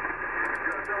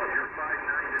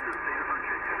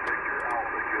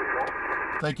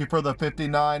 Thank you for the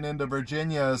 59 into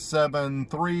Virginia,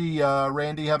 7-3.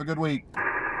 Randy, have a good week.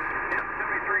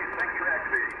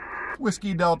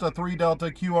 Whiskey Delta 3 Delta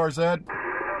QRZ.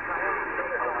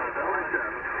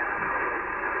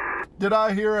 Did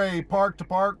I hear a park to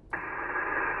park?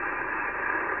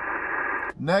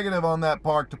 Negative on that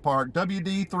park to park.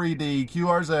 WD3D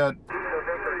QRZ.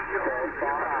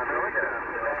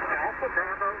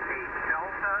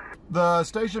 The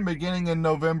station beginning in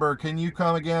November, can you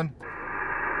come again?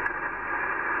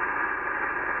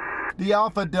 The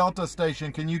Alpha Delta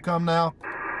station, can you come now?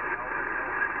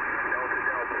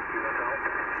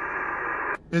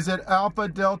 Is it Alpha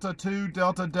Delta 2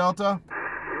 Delta Delta?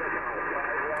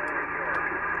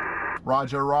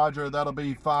 Roger, Roger. That'll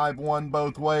be 5-1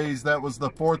 both ways. That was the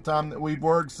 4th time that we've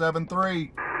worked.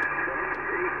 7-3.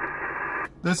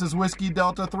 This is Whiskey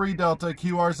Delta 3 Delta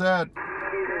QRZ.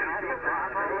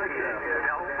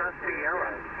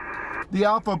 The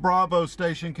Alpha Bravo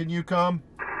station, can you come?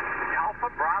 Alpha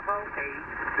Bravo 8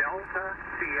 Delta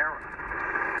Sierra.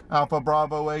 Alpha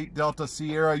Bravo 8 Delta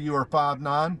Sierra, you are 5-9.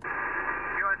 QSL,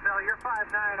 you're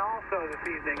 5-9 also this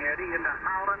evening, Eddie, into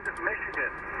Holland,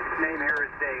 Michigan. Name here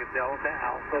is Dave, Delta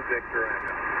Alpha Victor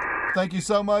Echo. Thank you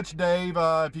so much, Dave.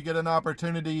 If you get an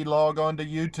opportunity, log on to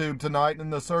YouTube tonight. In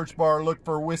the search bar, look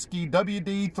for Whiskey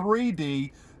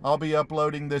WD3D. I'll be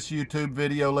uploading this YouTube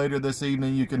video later this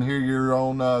evening. You can hear your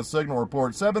own signal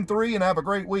report. 7-3 and have a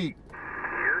great week.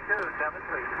 You too,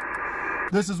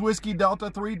 7-3. This is Whiskey Delta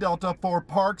 3 Delta for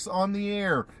Parks on the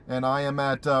Air, and I am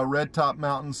at Red Top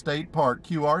Mountain State Park,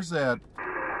 QRZ.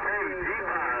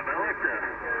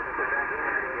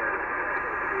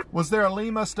 Was there a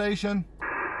Lima station?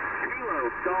 Kilo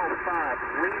Golf 5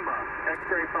 Lima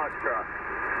X-Ray Fox Foxtrot.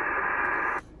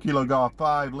 Kilo Golf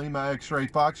 5, Lima X-Ray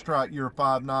Foxtrot, you're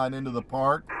 5-9 into the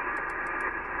park.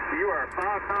 You are 5-9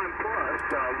 plus,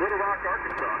 Little Rock,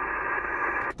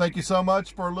 Arkansas. Thank you so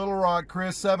much for Little Rock,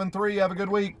 Chris. 7-3, have a good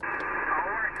week. All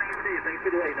right, thanks to you. Thanks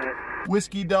for the late night.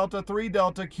 Whiskey Delta 3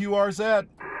 Delta QRZ.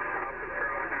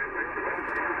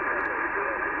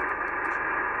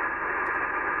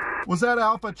 Was that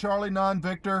Alpha Charlie 9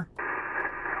 Victor?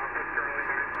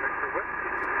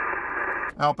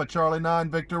 Alpha Charlie 9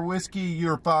 Victor Whiskey,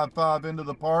 you're 5-5 into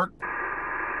the park.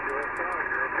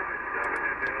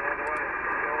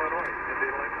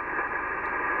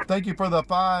 Thank you for the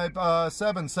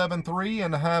 5773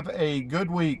 and have a good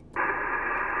week.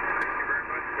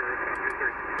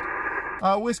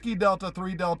 Whiskey Delta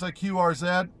 3 Delta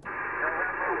QRZ.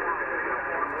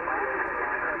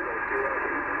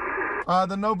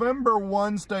 The November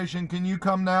 1 station, can you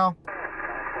come now?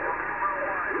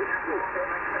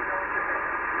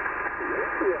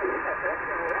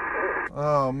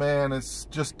 Oh man, it's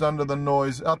just under the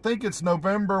noise. I think it's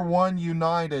November 1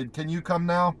 United. Can you come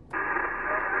now?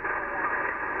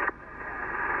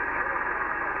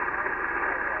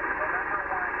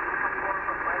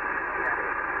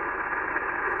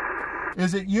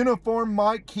 Is it Uniform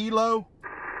Mike Kilo?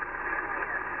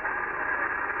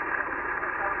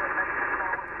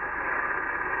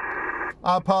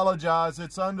 I apologize,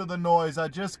 it's under the noise. I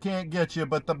just can't get you,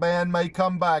 but the band may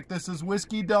come back. This is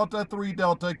Whiskey Delta 3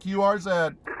 Delta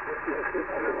QRZ.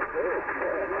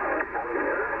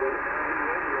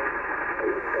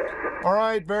 All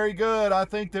right, very good. I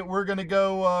think that we're going to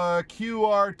go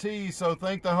QRT, so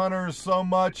thank the hunters so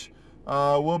much.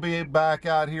 We'll be back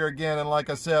out here again, and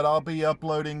like I said, I'll be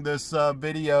uploading this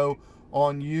video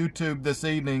on YouTube this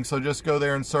evening, so just go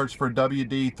there and search for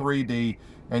WD3D,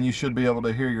 and you should be able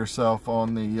to hear yourself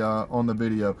on the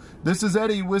video. This is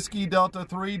Eddie, Whiskey Delta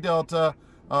 3 Delta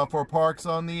for Parks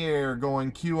on the Air,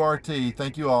 going QRT.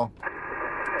 Thank you all.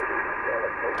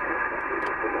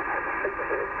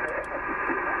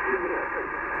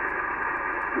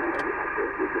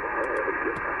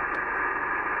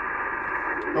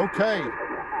 Okay.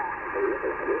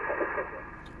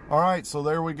 All right, so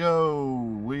there we go.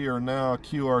 We are now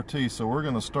QRT, so we're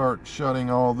going to start shutting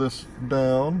all this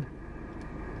down.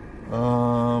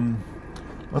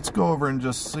 Let's go over and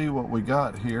just see what we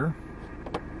got here.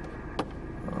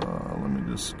 Let me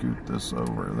just scoot this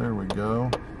over. There we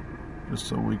go, just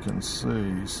so we can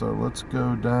see. So let's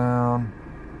go down.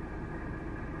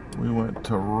 We went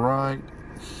to right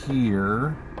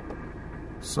here.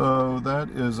 So that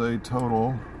is a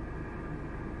total,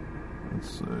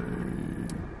 let's see,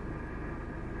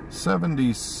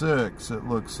 76 it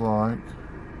looks like.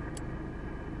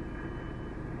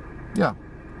 Yeah,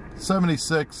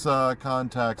 76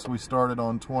 contacts. We started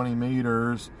on 20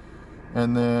 meters,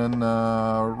 and then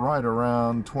right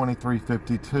around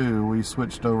 2352 we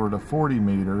switched over to 40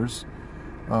 meters.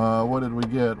 What did we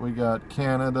get? We got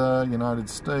Canada, United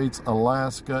States,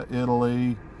 Alaska,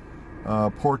 Italy,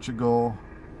 Portugal.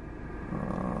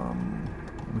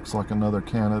 Looks like another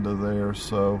Canada there,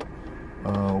 so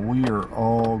we are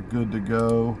all good to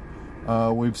go.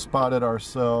 We've spotted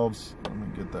ourselves, let me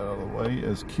get that out of the way,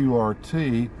 as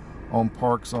QRT on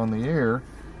Parks on the Air,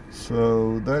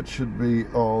 so that should be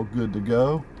all good to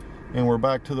go. And we're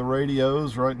back to the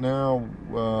radios right now.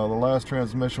 The last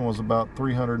transmission was about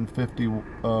 350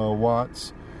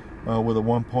 watts with a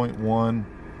 1.1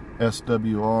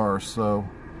 SWR. So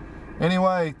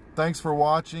anyway, thanks for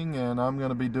watching, and I'm going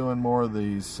to be doing more of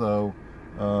these. So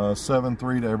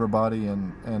 7-3 to everybody,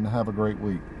 and have a great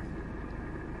week.